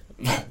burger.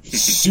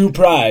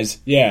 Surprise,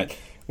 yeah.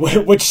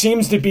 Which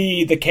seems to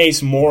be the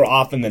case more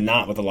often than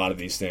not with a lot of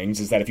these things,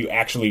 is that if you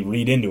actually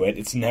read into it,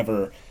 it's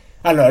never...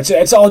 I don't know,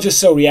 it's all just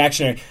so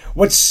reactionary.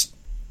 What's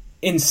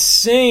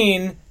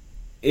insane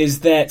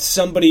is that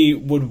somebody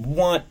would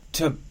want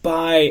to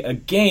buy a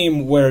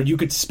game where you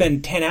could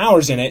spend 10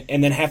 hours in it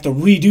and then have to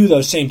redo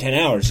those same 10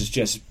 hours. It's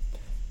just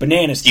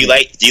bananas. Do you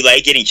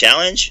like getting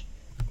challenged?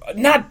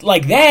 Not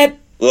like that.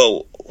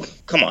 Well,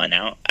 come on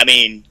now. I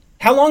mean...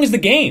 How long is the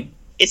game?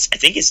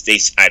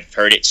 I've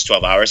heard it's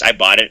 12 hours. I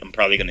bought it. I'm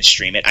probably going to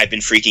stream it. I've been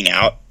freaking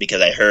out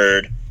because I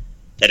heard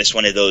that it's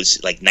one of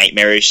those like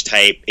nightmarish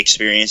type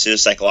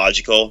experiences,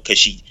 psychological, because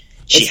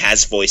she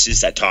has voices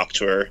that talk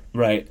to her.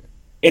 Right.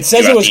 It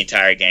says it was the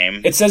entire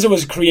game. It says it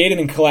was created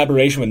in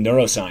collaboration with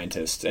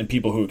neuroscientists and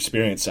people who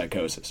experience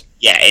psychosis.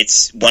 Yeah,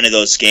 it's one of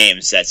those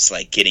games that's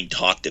like getting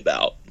talked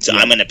about. So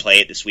I'm going to play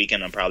it this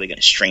weekend. I'm probably going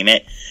to stream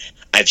it.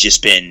 I've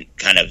just been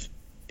kind of.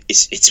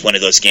 It's one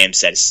of those games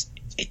that's.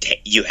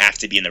 You have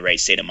to be in the right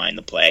state of mind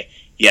to play.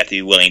 You have to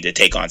be willing to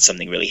take on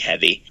something really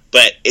heavy.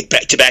 But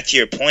back to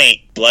your point,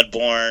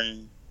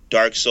 Bloodborne,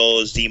 Dark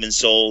Souls, Demon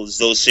Souls,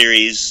 those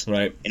series,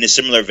 right, in a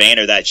similar vein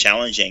are that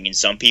challenging, and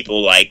some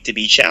people like to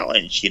be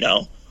challenged, you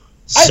know.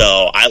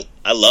 So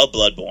I love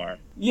Bloodborne.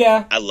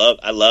 Yeah, I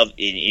love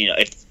you know,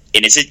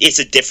 and it's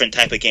a different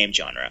type of game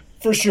genre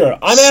for sure.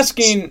 I'm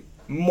asking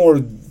more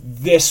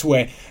this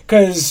way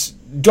because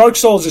Dark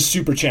Souls is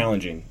super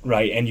challenging,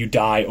 right? And you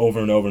die over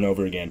and over and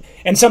over again.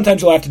 And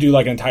sometimes you'll have to do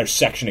like an entire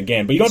section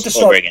again, but you don't have to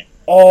start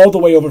all the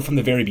way over from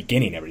the very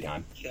beginning every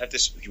time. You have to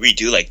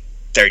redo like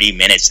 30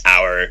 minutes,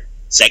 hour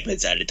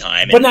segments at a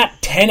time. But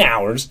not 10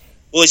 hours.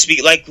 Well, it's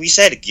like we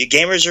said,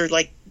 gamers are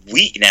like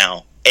weak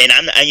now. And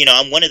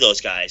I'm one of those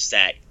guys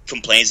that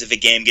complains if a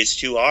game gets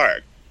too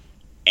hard.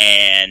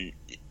 And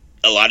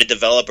a lot of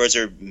developers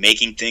are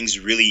making things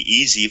really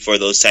easy for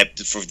those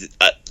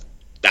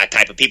that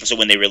type of people. So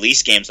when they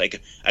release games like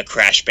a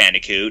Crash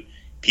Bandicoot,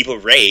 people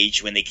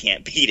rage when they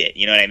can't beat it.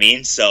 You know what I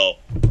mean? So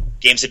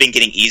games have been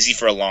getting easy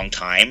for a long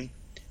time.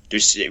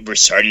 We're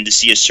starting to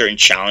see a certain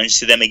challenge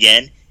to them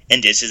again,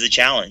 and this is a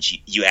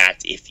challenge. You have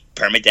to, if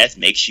permadeath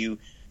makes you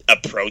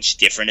approach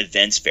different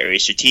events very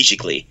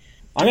strategically.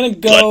 I'm gonna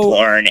go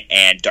Bloodborne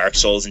and Dark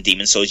Souls and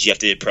Demon Souls. You have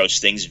to approach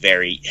things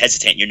very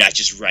hesitant. You're not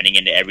just running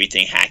into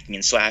everything, hacking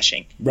and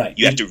slashing. Right.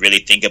 You have to really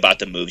think about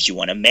the moves you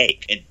want to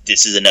make. And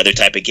this is another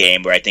type of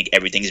game where I think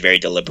everything's very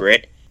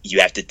deliberate. You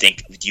have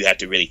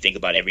to really think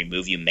about every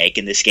move you make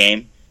in this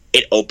game.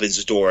 It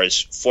opens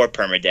doors for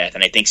permadeath,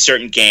 and I think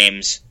certain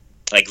games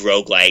like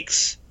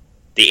roguelikes,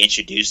 they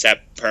introduce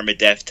that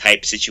permadeath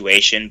type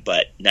situation,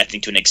 but nothing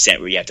to an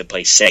extent where you have to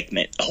play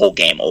segment a whole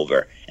game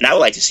over. And I would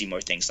like to see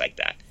more things like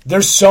that.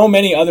 There's so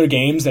many other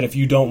games that if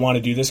you don't want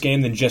to do this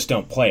game, then just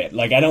don't play it.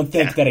 Like, I don't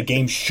think that a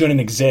game shouldn't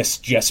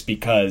exist just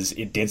because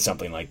it did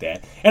something like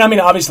that. And I mean,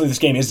 obviously this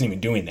game isn't even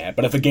doing that,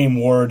 but if a game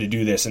were to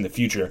do this in the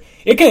future,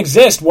 it can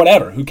exist,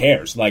 whatever, who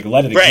cares? Like,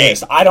 let it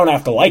exist. I don't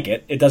have to like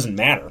it. It doesn't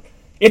matter.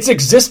 Its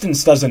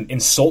existence doesn't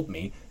insult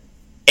me.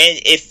 And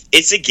if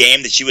it's a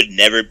game that you would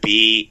never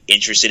be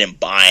interested in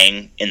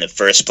buying in the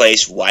first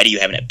place, why do you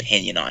have an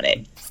opinion on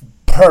it?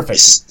 Perfect.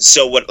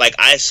 So what? Like,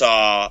 I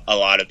saw a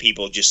lot of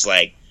people just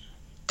like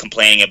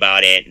complaining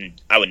about it, and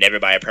I would never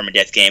buy a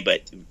permadeath game,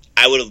 but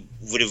I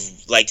would have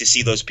liked to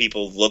see those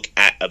people look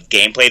at a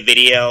gameplay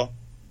video,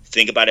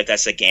 think about if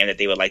that's a game that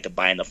they would like to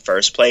buy in the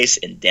first place,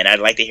 and then I'd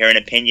like to hear an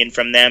opinion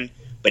from them.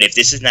 But if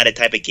this is not a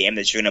type of game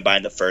that you're going to buy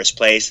in the first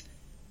place,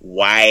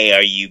 why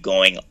are you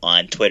going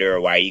on Twitter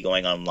or why are you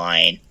going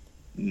online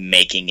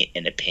making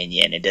an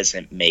opinion? It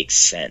doesn't make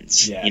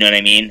sense. Yeah. You know what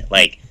I mean?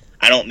 Like,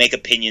 I don't make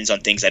opinions on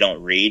things I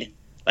don't read.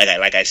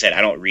 Like I said,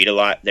 I don't read a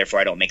lot, therefore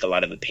I don't make a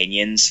lot of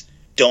opinions.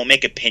 Don't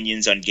make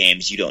opinions on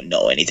games you don't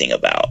know anything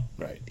about.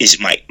 Right. Is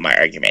my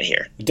argument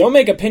here. Don't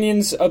make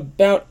opinions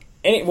about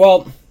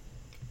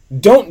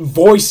don't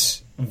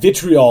voice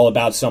vitriol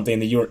about something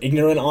that you're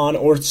ignorant on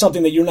or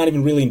something that you're not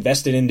even really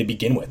invested in to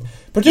begin with.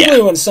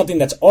 Particularly when it's something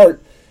that's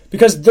art.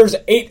 because there's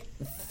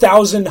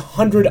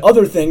 8,100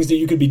 other things that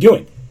you could be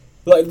doing.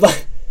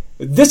 Like,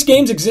 this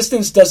game's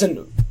existence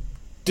doesn't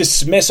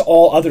dismiss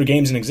all other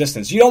games in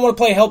existence. You don't want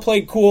to play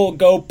Hellblade? Cool,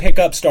 go pick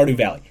up Stardew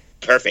Valley.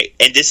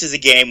 Perfect. And this is a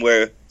game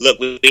where, look,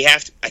 we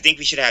have to, I think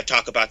we should have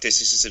talk about this.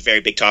 This is a very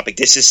big topic.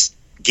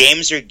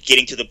 Games are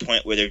getting to the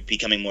point where they're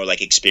becoming more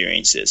like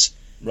experiences.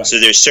 Right. So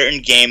there's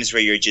certain games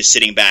where you're just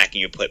sitting back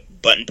and you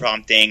put button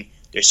prompting.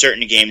 There's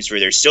certain games where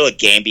there's still a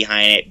game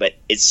behind it, but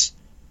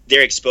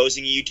they're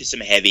exposing you to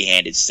some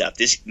heavy-handed stuff.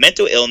 This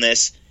mental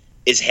illness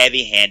is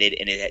heavy-handed,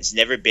 and it has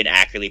never been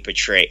accurately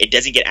portrayed. It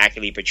doesn't get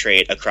accurately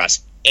portrayed across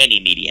any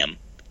medium,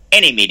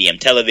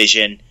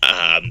 television,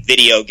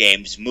 video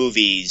games,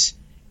 movies.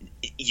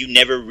 You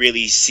never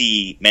really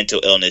see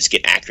mental illness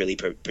get accurately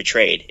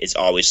portrayed. It's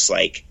always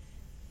like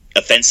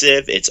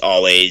offensive. It's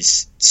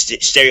always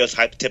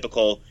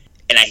stereotypical,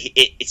 and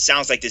it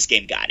sounds like this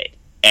game got it.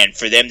 And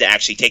for them to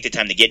actually take the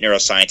time to get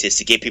neuroscientists,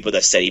 to get people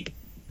that study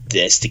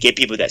this, to get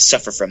people that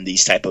suffer from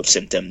these type of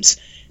symptoms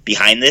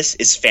behind this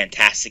is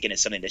fantastic, and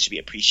it's something that should be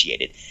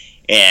appreciated.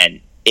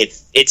 And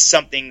if it's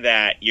something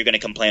that you're going to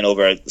complain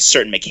over a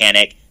certain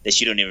mechanic that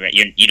you don't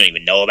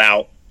even know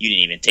about, you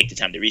didn't even take the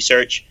time to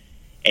research,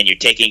 and you're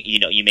taking,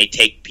 you may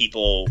take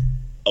people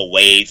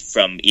away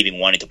from even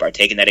wanting to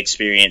partake in that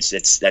experience.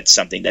 That's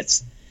something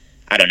that's,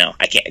 I don't know,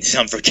 it's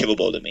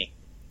unforgivable to me.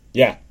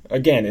 Yeah,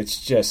 again,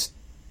 it's just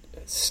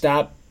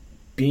stop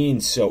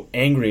being so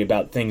angry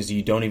about things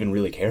you don't even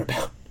really care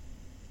about.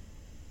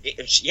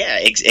 It's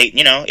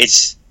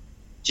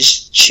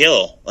just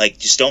chill. Like,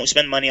 just don't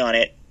spend money on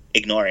it.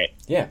 Ignore it.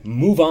 Yeah,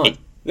 move on.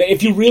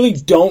 If you really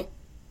don't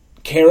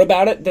care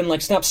about it, then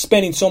stop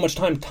spending so much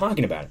time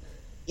talking about it.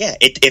 Yeah,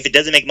 if it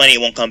doesn't make money,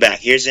 it won't come back.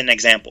 Here's an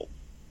example.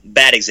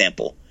 Bad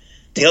example.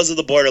 Tales of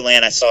the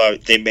Borderland. I saw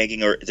they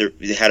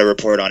had a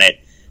report on it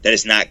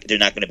that they're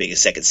not going to make a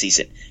second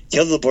season.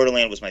 Tales of the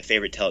Borderland was my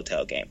favorite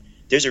Telltale game.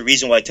 There's a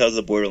reason why Tales of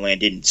the Borderland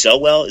didn't sell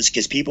well, is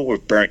because people were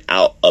burnt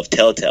out of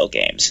Telltale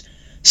games.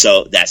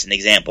 So that's an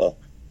example.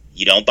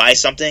 You don't buy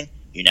something,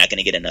 you're not going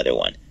to get another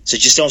one. So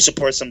just don't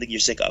support something you're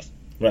sick of.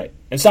 Right.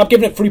 And stop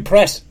giving it free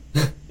press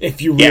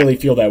if you really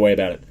feel that way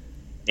about it.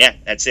 Yeah,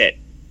 that's it.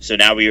 So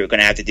now we're going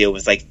to have to deal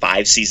with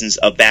 5 seasons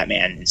of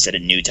Batman instead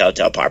of new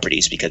Telltale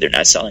properties because they're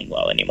not selling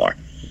well anymore.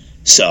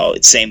 So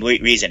it's the same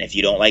reason. If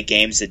you don't like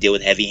games that deal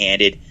with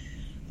heavy-handed,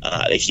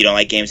 if you don't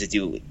like games that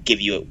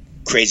give you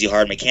crazy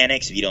hard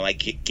mechanics, if you don't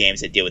like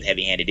games that deal with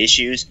heavy-handed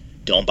issues,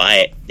 don't buy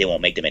it. They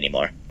won't make them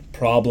anymore.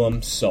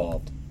 Problem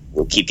solved.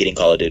 We'll keep getting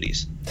Call of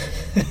Duties.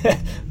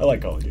 I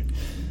like Call of Duty.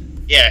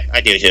 Yeah,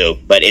 I do too.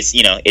 But I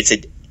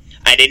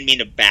didn't mean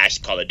to bash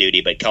Call of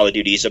Duty, but Call of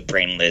Duty is a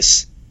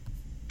brainless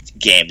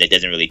game that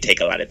doesn't really take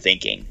a lot of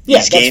thinking. Yeah,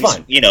 These that's games,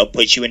 fine.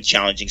 Put you in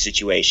challenging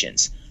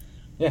situations.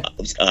 Yeah.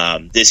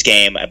 This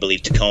game, I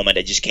believe Tacoma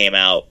that just came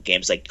out,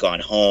 games like Gone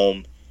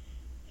Home,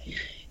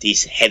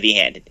 these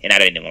heavy-handed, and I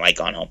don't even like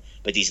Gone Home,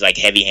 but these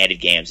heavy-handed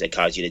games that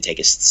cause you to take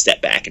a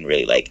step back and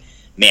really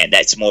man,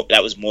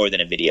 that was more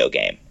than a video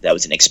game. That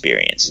was an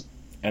experience.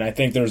 And I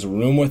think there's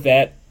room with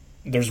that.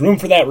 There's room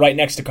for that right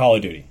next to Call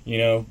of Duty.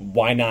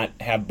 Why not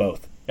have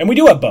both? And we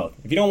do have both.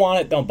 If you don't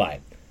want it, don't buy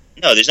it.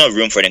 No, there's no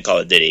room for it in Call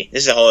of Duty.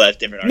 This is a whole lot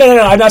different argument.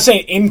 No, I'm not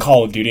saying in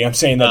Call of Duty. I'm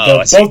saying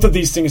that both of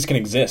these things can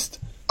exist.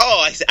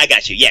 Oh, I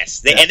got you.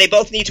 Yes, and they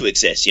both need to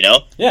exist.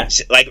 Yeah.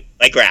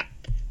 Like rap.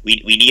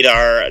 We need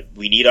our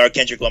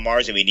Kendrick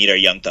Lamars and we need our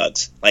Young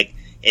Thugs.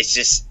 It's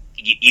just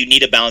you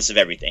need a balance of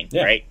everything,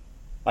 right?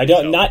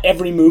 Not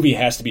every movie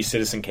has to be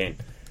Citizen Kane.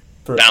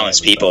 Balance,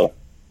 people.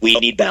 We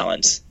need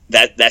balance.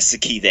 That's the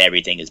key to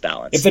everything is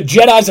balance. If the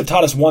Jedis have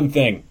taught us one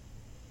thing,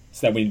 it's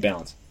that we need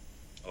balance.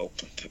 Oh,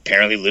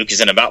 apparently Luke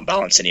isn't about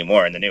balance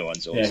anymore in the new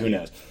ones. So yeah, who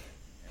knows?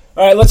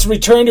 All right, let's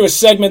return to a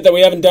segment that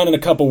we haven't done in a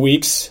couple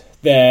weeks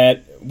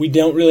that we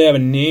don't really have a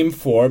name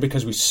for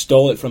because we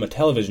stole it from a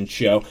television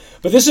show.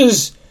 But this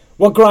is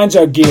what grinds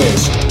our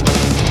gears.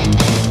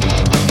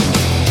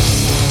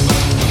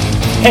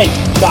 Hey,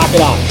 knock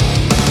it off.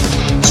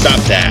 Stop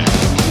that.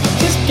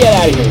 Just get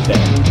out of here with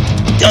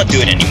that. Don't do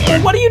it anymore.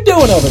 Well, what are you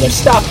doing over there?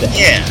 Stop that.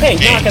 Yeah. Hey,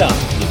 knock it off,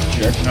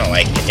 you jerk. I don't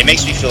like it. It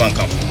makes me feel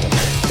uncomfortable.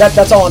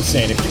 That's all I'm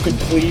saying. If you could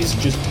please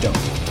just don't.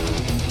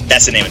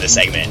 That's the name of the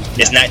segment.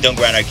 It's not Don't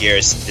Grind Our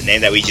Gears. The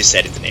name that we just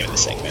said is the name of the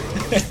segment.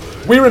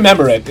 We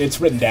remember it.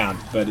 It's written down,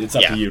 but it's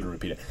up to you to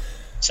repeat it.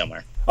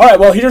 Somewhere. All right,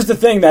 well, here's the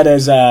thing that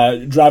is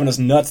driving us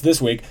nuts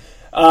this week.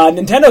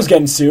 Nintendo's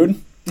getting sued,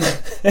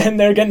 and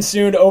they're getting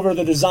sued over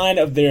the design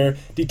of their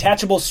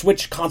detachable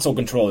Switch console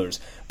controllers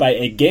by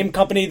a game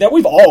company that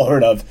we've all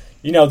heard of.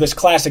 This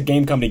classic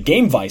game company,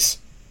 Game Vice.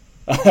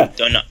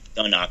 Don't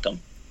knock them.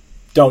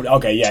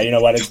 Okay, yeah, you know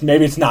what?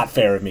 Maybe it's not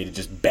fair of me to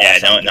just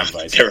bash on Game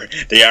Vice.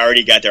 They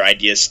already got their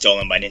ideas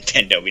stolen by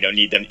Nintendo. We don't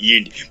need them.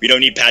 We don't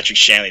need Patrick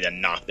Shanley to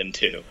knock them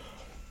too.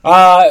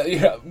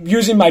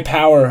 Using my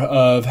power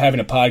of having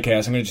a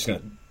podcast, I'm just going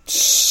to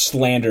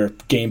slander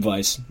Game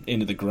Vice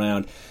into the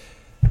ground.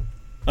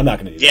 I'm not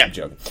going to do that. I'm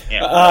joking.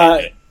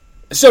 Yeah,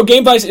 so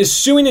Game Vice is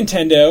suing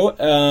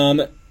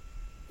Nintendo.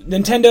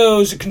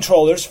 Nintendo's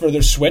controllers for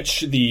their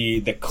Switch,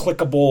 the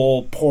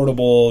clickable,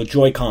 portable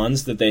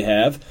Joy-Cons that they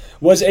have,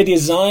 was a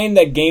design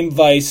that Game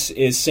Vice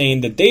is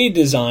saying that they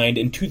designed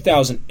in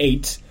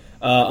 2008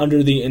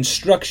 under the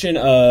instruction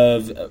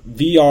of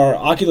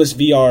Oculus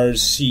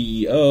VR's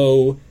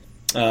CEO,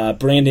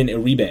 Brandon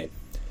Iribe.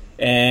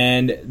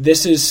 And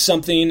this is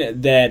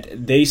something that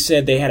they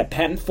said they had a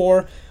patent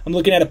for. I'm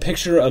looking at a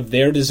picture of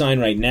their design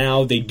right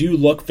now. They do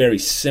look very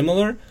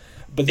similar.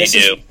 But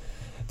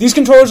these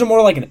controllers are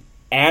more like an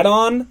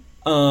add-on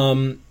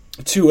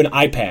to an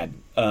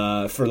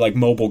iPad for like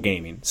mobile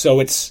gaming. So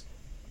it's,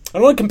 I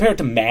don't want to compare it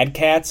to Mad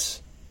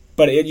Catz,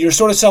 but you're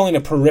sort of selling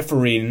a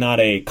periphery, not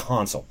a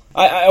console.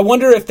 I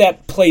wonder if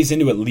that plays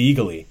into it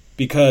legally,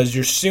 because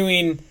you're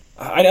suing.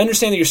 I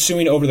understand that you're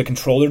suing over the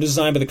controller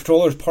design, but the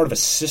controller is part of a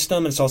system,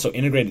 and it's also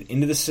integrated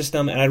into the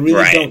system, and I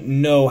really don't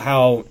know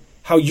how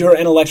your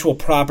intellectual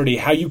property,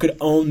 how you could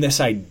own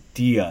this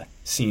idea,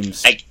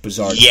 seems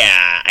bizarre.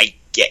 Yeah,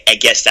 I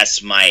guess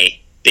that's my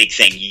big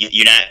thing.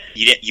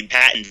 You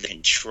patent the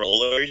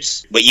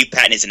controllers. What you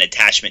patent is an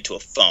attachment to a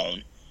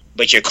phone,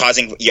 but you're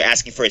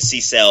asking for a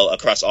C-cell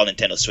across all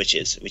Nintendo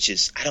Switches, which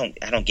is I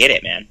don't get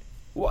it, man.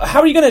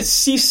 How are you going to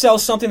C-cell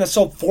something that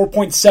sold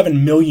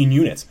 4.7 million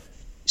units?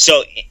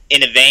 So,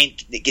 in a vein,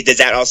 does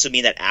that also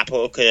mean that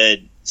Apple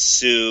could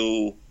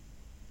sue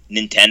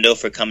Nintendo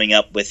for coming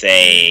up with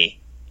a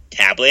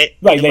tablet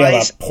device? They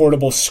have a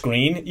portable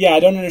screen. Yeah, I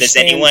don't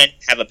understand. Does anyone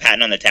have a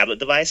patent on the tablet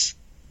device?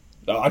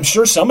 I'm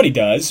sure somebody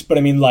does, but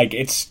I mean, like,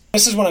 this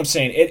is what I'm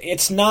saying.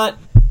 It's not.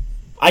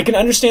 I can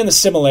understand the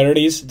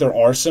similarities. There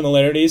are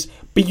similarities,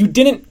 but you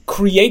didn't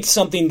create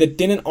something that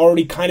didn't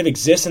already kind of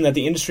exist and that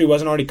the industry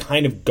wasn't already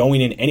kind of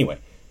going in anyway.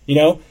 You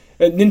know?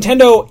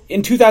 Nintendo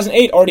in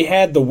 2008 already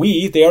had the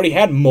Wii. They already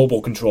had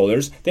mobile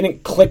controllers. They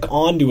didn't click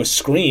onto a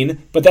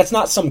screen, but that's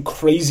not some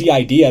crazy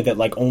idea that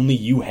like only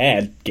you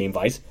had, Game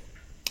Vice.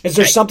 Is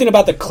there something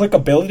about the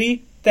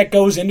clickability that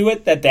goes into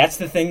it that's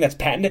the thing that's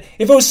patented?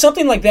 If it was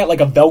something like that,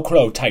 like a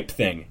Velcro type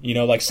thing, you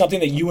know, like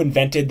something that you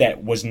invented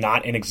that was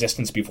not in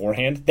existence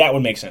beforehand, that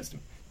would make sense to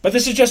me. But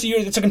this is just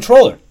it's a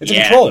controller. It's a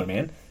controller,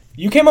 man.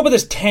 You came up with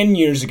this 10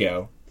 years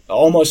ago,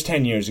 almost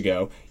 10 years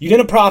ago. You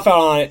didn't profit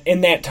on it in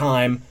that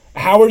time.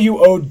 How are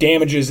you owed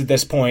damages at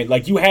this point?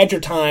 Like, you had your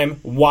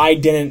time. Why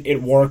didn't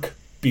it work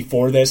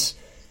before this?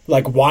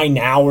 Like, why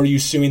now are you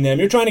suing them?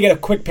 You're trying to get a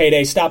quick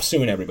payday. Stop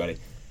suing everybody.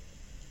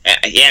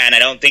 Yeah, and I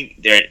don't think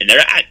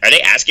are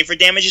they asking for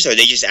damages, or are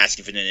they just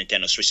asking for the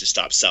Nintendo Switch to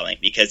stop selling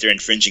because they're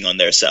infringing on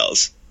their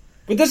sales?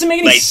 But it doesn't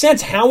make any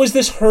sense. How is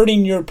this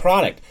hurting your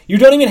product? You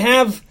don't even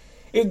have.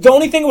 The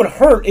only thing it would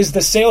hurt is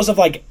the sales of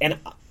like an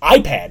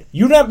iPad.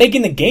 You're not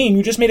making the game.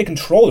 You just made a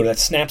controller that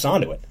snaps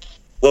onto it.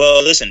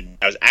 Well, listen,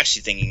 I was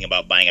actually thinking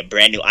about buying a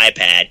brand new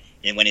iPad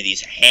and one of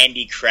these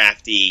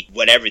handy-crafty,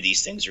 whatever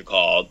these things are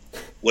called.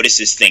 What is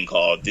this thing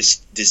called?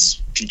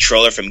 This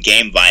controller from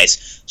Game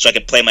Vice, so I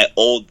could play my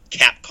old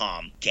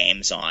Capcom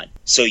games on.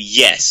 So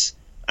yes,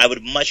 I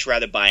would much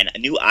rather buy a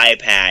new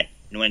iPad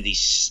than one of these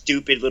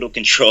stupid little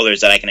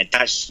controllers that I can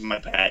attach to my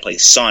iPad and play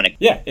Sonic.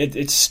 Yeah,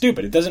 it's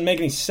stupid. It doesn't make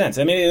any sense.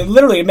 I mean,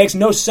 it makes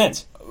no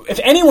sense. If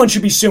anyone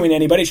should be suing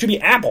anybody, it should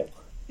be Apple.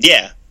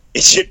 Yeah,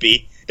 it should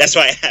be. That's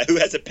why who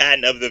has a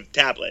patent of the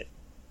tablet?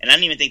 And I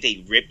don't even think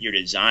they ripped your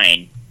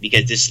design,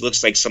 because this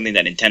looks like something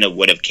that Nintendo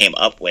would have came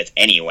up with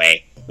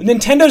anyway.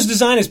 Nintendo's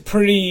design is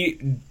pretty.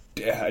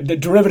 The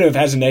derivative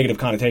has a negative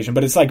connotation,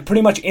 but it's like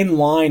pretty much in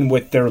line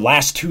with their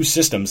last two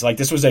systems. Like,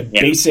 this was a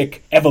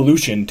basic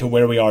evolution to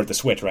where we are at the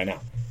Switch right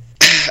now.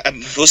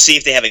 We'll see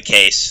if they have a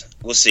case.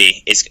 We'll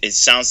see. It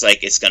sounds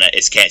like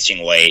it's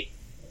catching weight.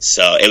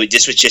 So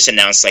this was just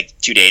announced like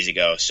 2 days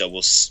ago. So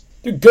we'll.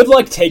 Dude, good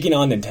luck taking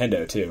on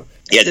Nintendo too.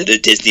 Yeah, the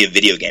Disney of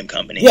video game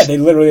companies. Yeah, they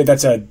literally.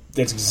 That's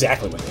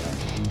exactly what they are.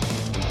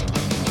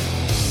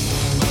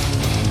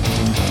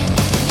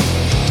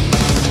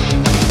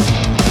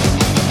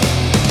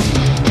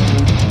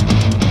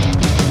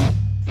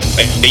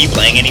 Are you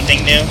playing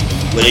anything new?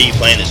 What are you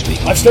playing this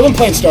week? I've still been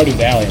playing Stardew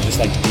Valley. I'm just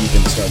like deep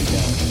in Stardew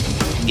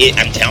Valley.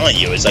 I'm telling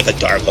you, it's like a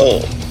dark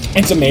hole.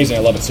 It's amazing. I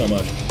love it so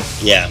much.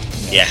 Yeah.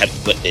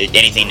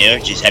 Anything new?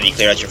 Have you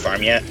cleared out your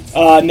farm yet?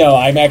 No.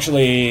 I'm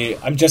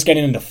just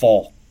getting into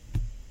fall.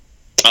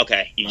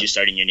 Okay, you're just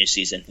starting your new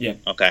season. Yeah.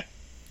 Okay.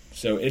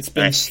 So it's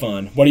been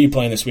fun. What are you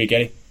playing this week,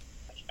 Eddie?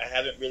 I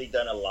haven't really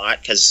done a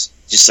lot because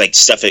just like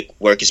stuff at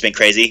work has been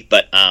crazy.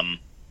 But I'm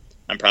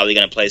probably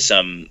gonna play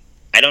some.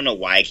 I don't know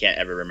why I can't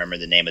ever remember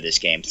the name of this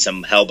game.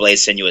 Some Hellblade: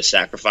 Senua's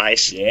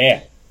Sacrifice.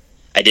 Yeah.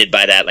 I did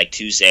buy that like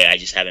Tuesday. I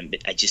just haven't.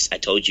 I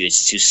told you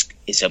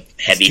it's a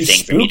heavy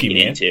thing for me to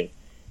get into.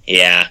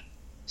 Yeah.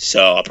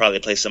 So I'll probably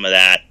play some of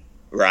that.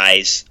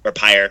 Rise or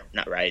Pyre,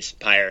 not Rise.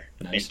 Pyre.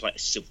 Nice.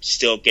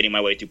 Still getting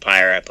my way through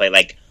Pyre. I play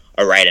like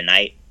a Ride a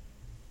Night.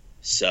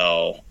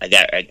 So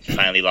I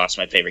finally lost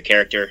my favorite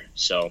character.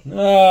 So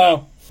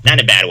not in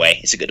a bad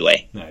way. It's a good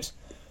way. Nice.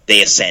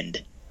 They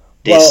ascend.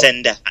 They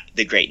ascend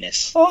the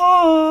greatness.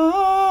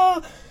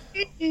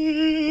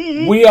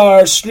 We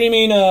are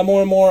streaming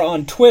more and more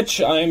on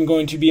Twitch. I'm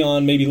going to be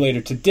on maybe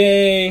later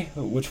today,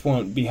 which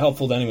won't be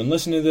helpful to anyone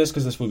listening to this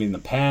because this will be in the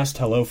past.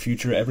 Hello,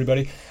 future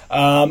everybody.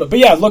 But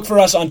yeah, look for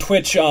us on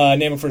Twitch,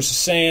 Name It Versus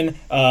Saiyan.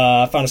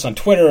 Find us on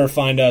Twitter,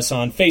 find us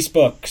on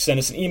Facebook, send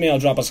us an email,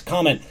 drop us a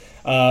comment.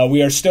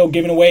 We are still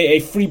giving away a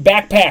free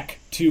backpack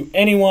to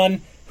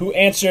anyone who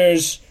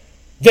answers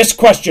this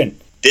question.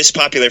 This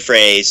popular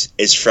phrase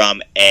is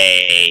from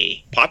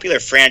a popular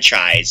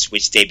franchise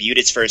which debuted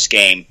its first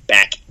game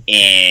back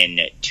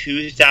in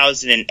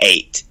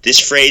 2008. This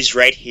phrase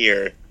right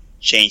here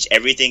changed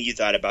everything you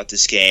thought about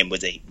this game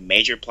with a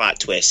major plot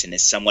twist and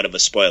is somewhat of a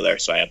spoiler,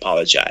 so I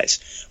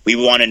apologize. We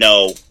want to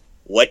know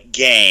what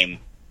game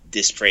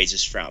this phrase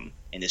is from.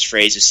 And this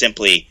phrase is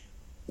simply,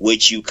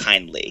 would you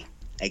kindly?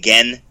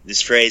 Again,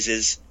 this phrase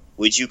is,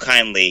 would you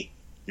kindly?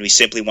 And we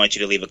simply want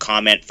you to leave a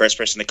comment. First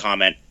person to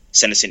comment,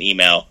 send us an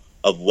email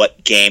of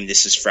what game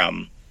this is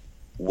from,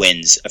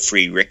 wins a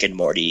free Rick and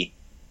Morty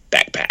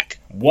backpack.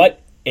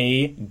 What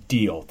a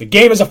deal. The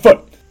game is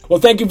afoot. Well,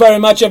 thank you very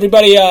much,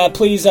 everybody.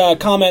 Please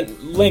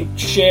comment, link,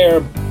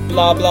 share,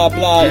 blah, blah,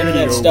 blah,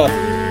 internet stuff.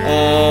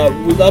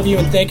 We love you,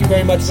 and thank you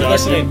very much for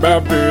listening.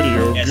 About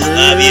video Yes,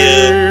 love you.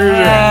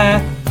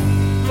 Yeah.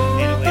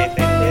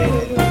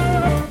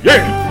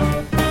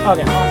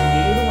 Okay.